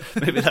that's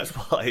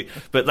why.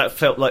 But that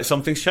felt like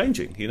something's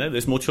changing.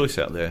 There's more choice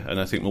out there, and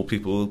I think more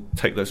people will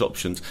take those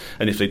options.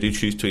 And if they do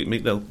choose to eat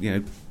meat, they'll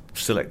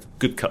select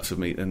good cuts of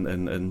meat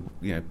and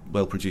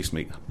well produced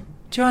meat.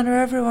 Joanna,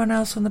 everyone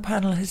else on the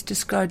panel has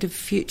described a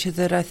future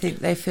that I think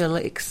they feel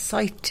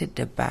excited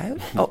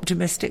about,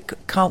 optimistic,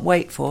 can't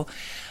wait for.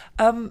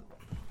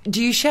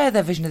 Do you share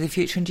their vision of the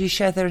future, and do you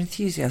share their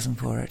enthusiasm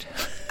for it?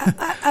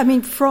 I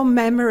mean, from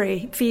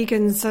memory,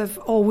 vegans have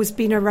always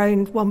been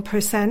around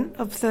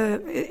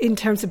 1% in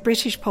terms of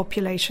British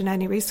population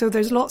anyway, so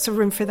there's lots of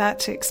room for that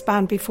to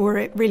expand before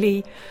it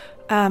really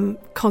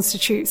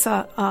constitutes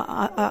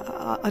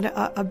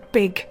a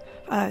big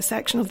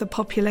section of the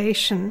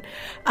population.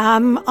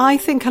 I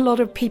think a lot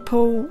of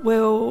people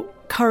will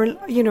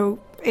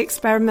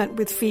experiment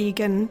with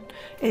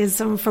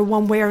veganism for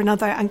one way or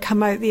another and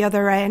come out the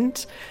other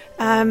end.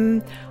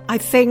 I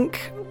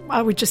think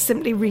I would just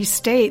simply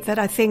restate that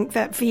I think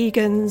that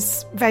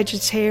vegans,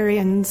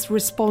 vegetarians,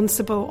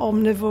 responsible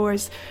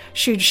omnivores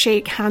should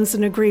shake hands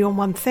and agree on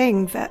one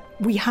thing, that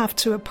we have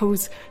to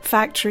oppose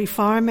factory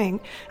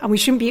farming, and we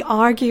shouldn't be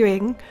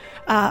arguing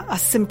a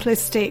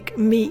simplistic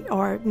meat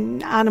or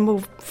animal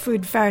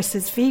food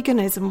versus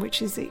veganism,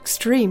 which is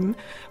extreme.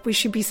 We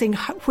should be saying,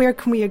 where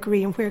can we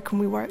agree and where can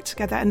we work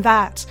together? And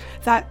that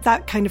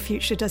kind of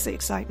future does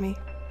excite me.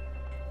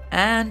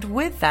 And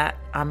with that,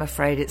 I'm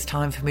afraid it's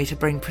time for me to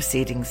bring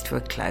proceedings to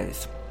a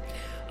close.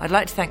 I'd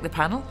like to thank the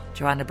panel,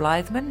 Joanna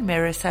Blythman,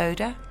 Mira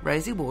Soda,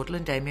 Rosie Wardle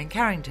and Damien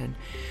Carrington.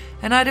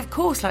 And I'd of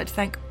course like to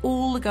thank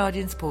all the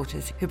Guardian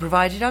supporters who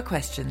provided our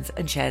questions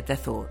and shared their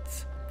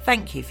thoughts.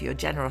 Thank you for your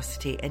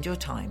generosity and your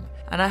time,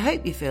 and I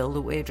hope you feel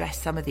that we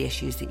addressed some of the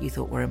issues that you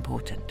thought were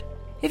important.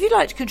 If you'd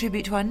like to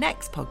contribute to our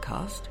next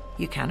podcast,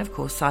 you can, of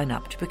course, sign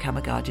up to become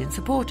a Guardian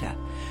supporter.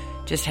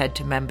 Just head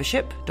to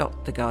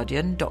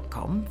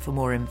membership.theguardian.com for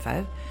more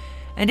info.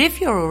 And if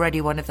you're already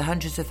one of the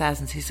hundreds of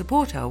thousands who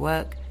support our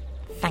work,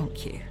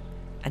 thank you.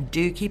 And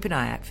do keep an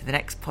eye out for the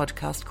next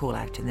podcast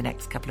call-out in the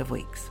next couple of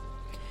weeks.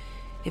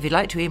 If you'd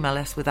like to email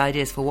us with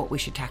ideas for what we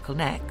should tackle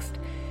next,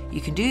 you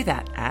can do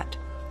that at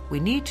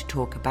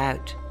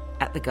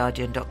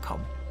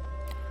weneedtotalkabout@theguardian.com.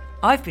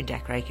 I've been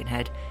Decca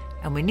Aikenhead,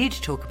 and We Need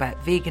to Talk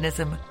About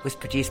Veganism was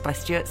produced by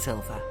Stuart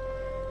Silver.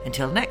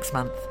 Until next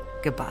month,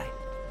 goodbye.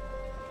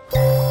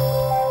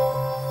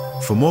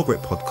 For more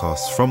great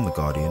podcasts from The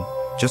Guardian,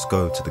 just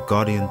go to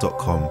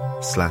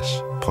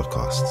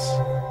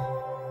theguardian.com/podcasts.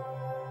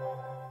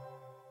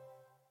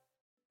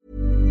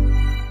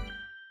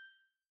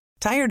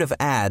 Tired of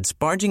ads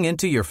barging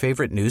into your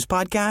favorite news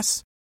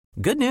podcasts?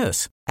 Good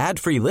news.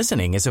 Ad-free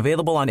listening is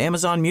available on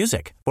Amazon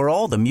Music for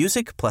all the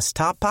music plus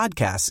top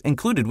podcasts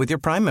included with your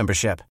Prime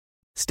membership.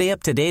 Stay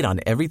up to date on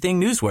everything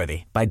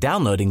newsworthy by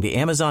downloading the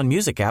Amazon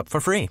Music app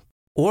for free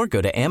or go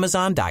to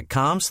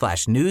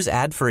amazon.com/news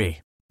ad free.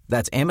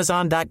 That's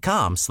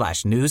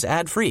amazon.com/news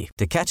ad free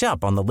to catch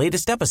up on the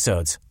latest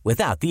episodes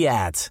without the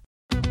ads.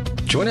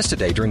 Join us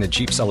today during the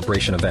Jeep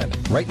Celebration event.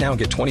 Right now,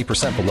 get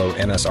 20% below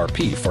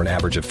MSRP for an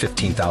average of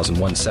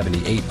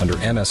 $15,178 under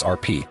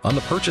MSRP on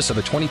the purchase of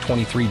a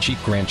 2023 Jeep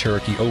Grand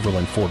Cherokee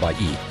Overland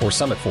 4xE or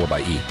Summit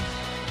 4xE.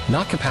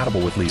 Not compatible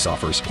with lease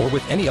offers or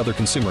with any other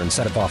consumer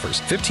incentive offers.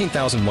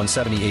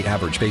 $15,178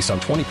 average based on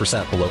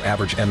 20% below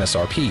average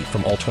MSRP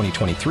from all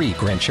 2023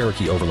 Grand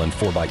Cherokee Overland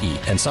 4xE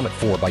and Summit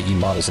 4xE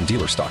models in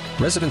dealer stock.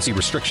 Residency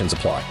restrictions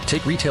apply.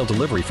 Take retail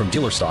delivery from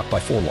dealer stock by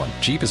 4/1.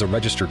 Jeep is a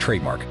registered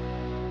trademark.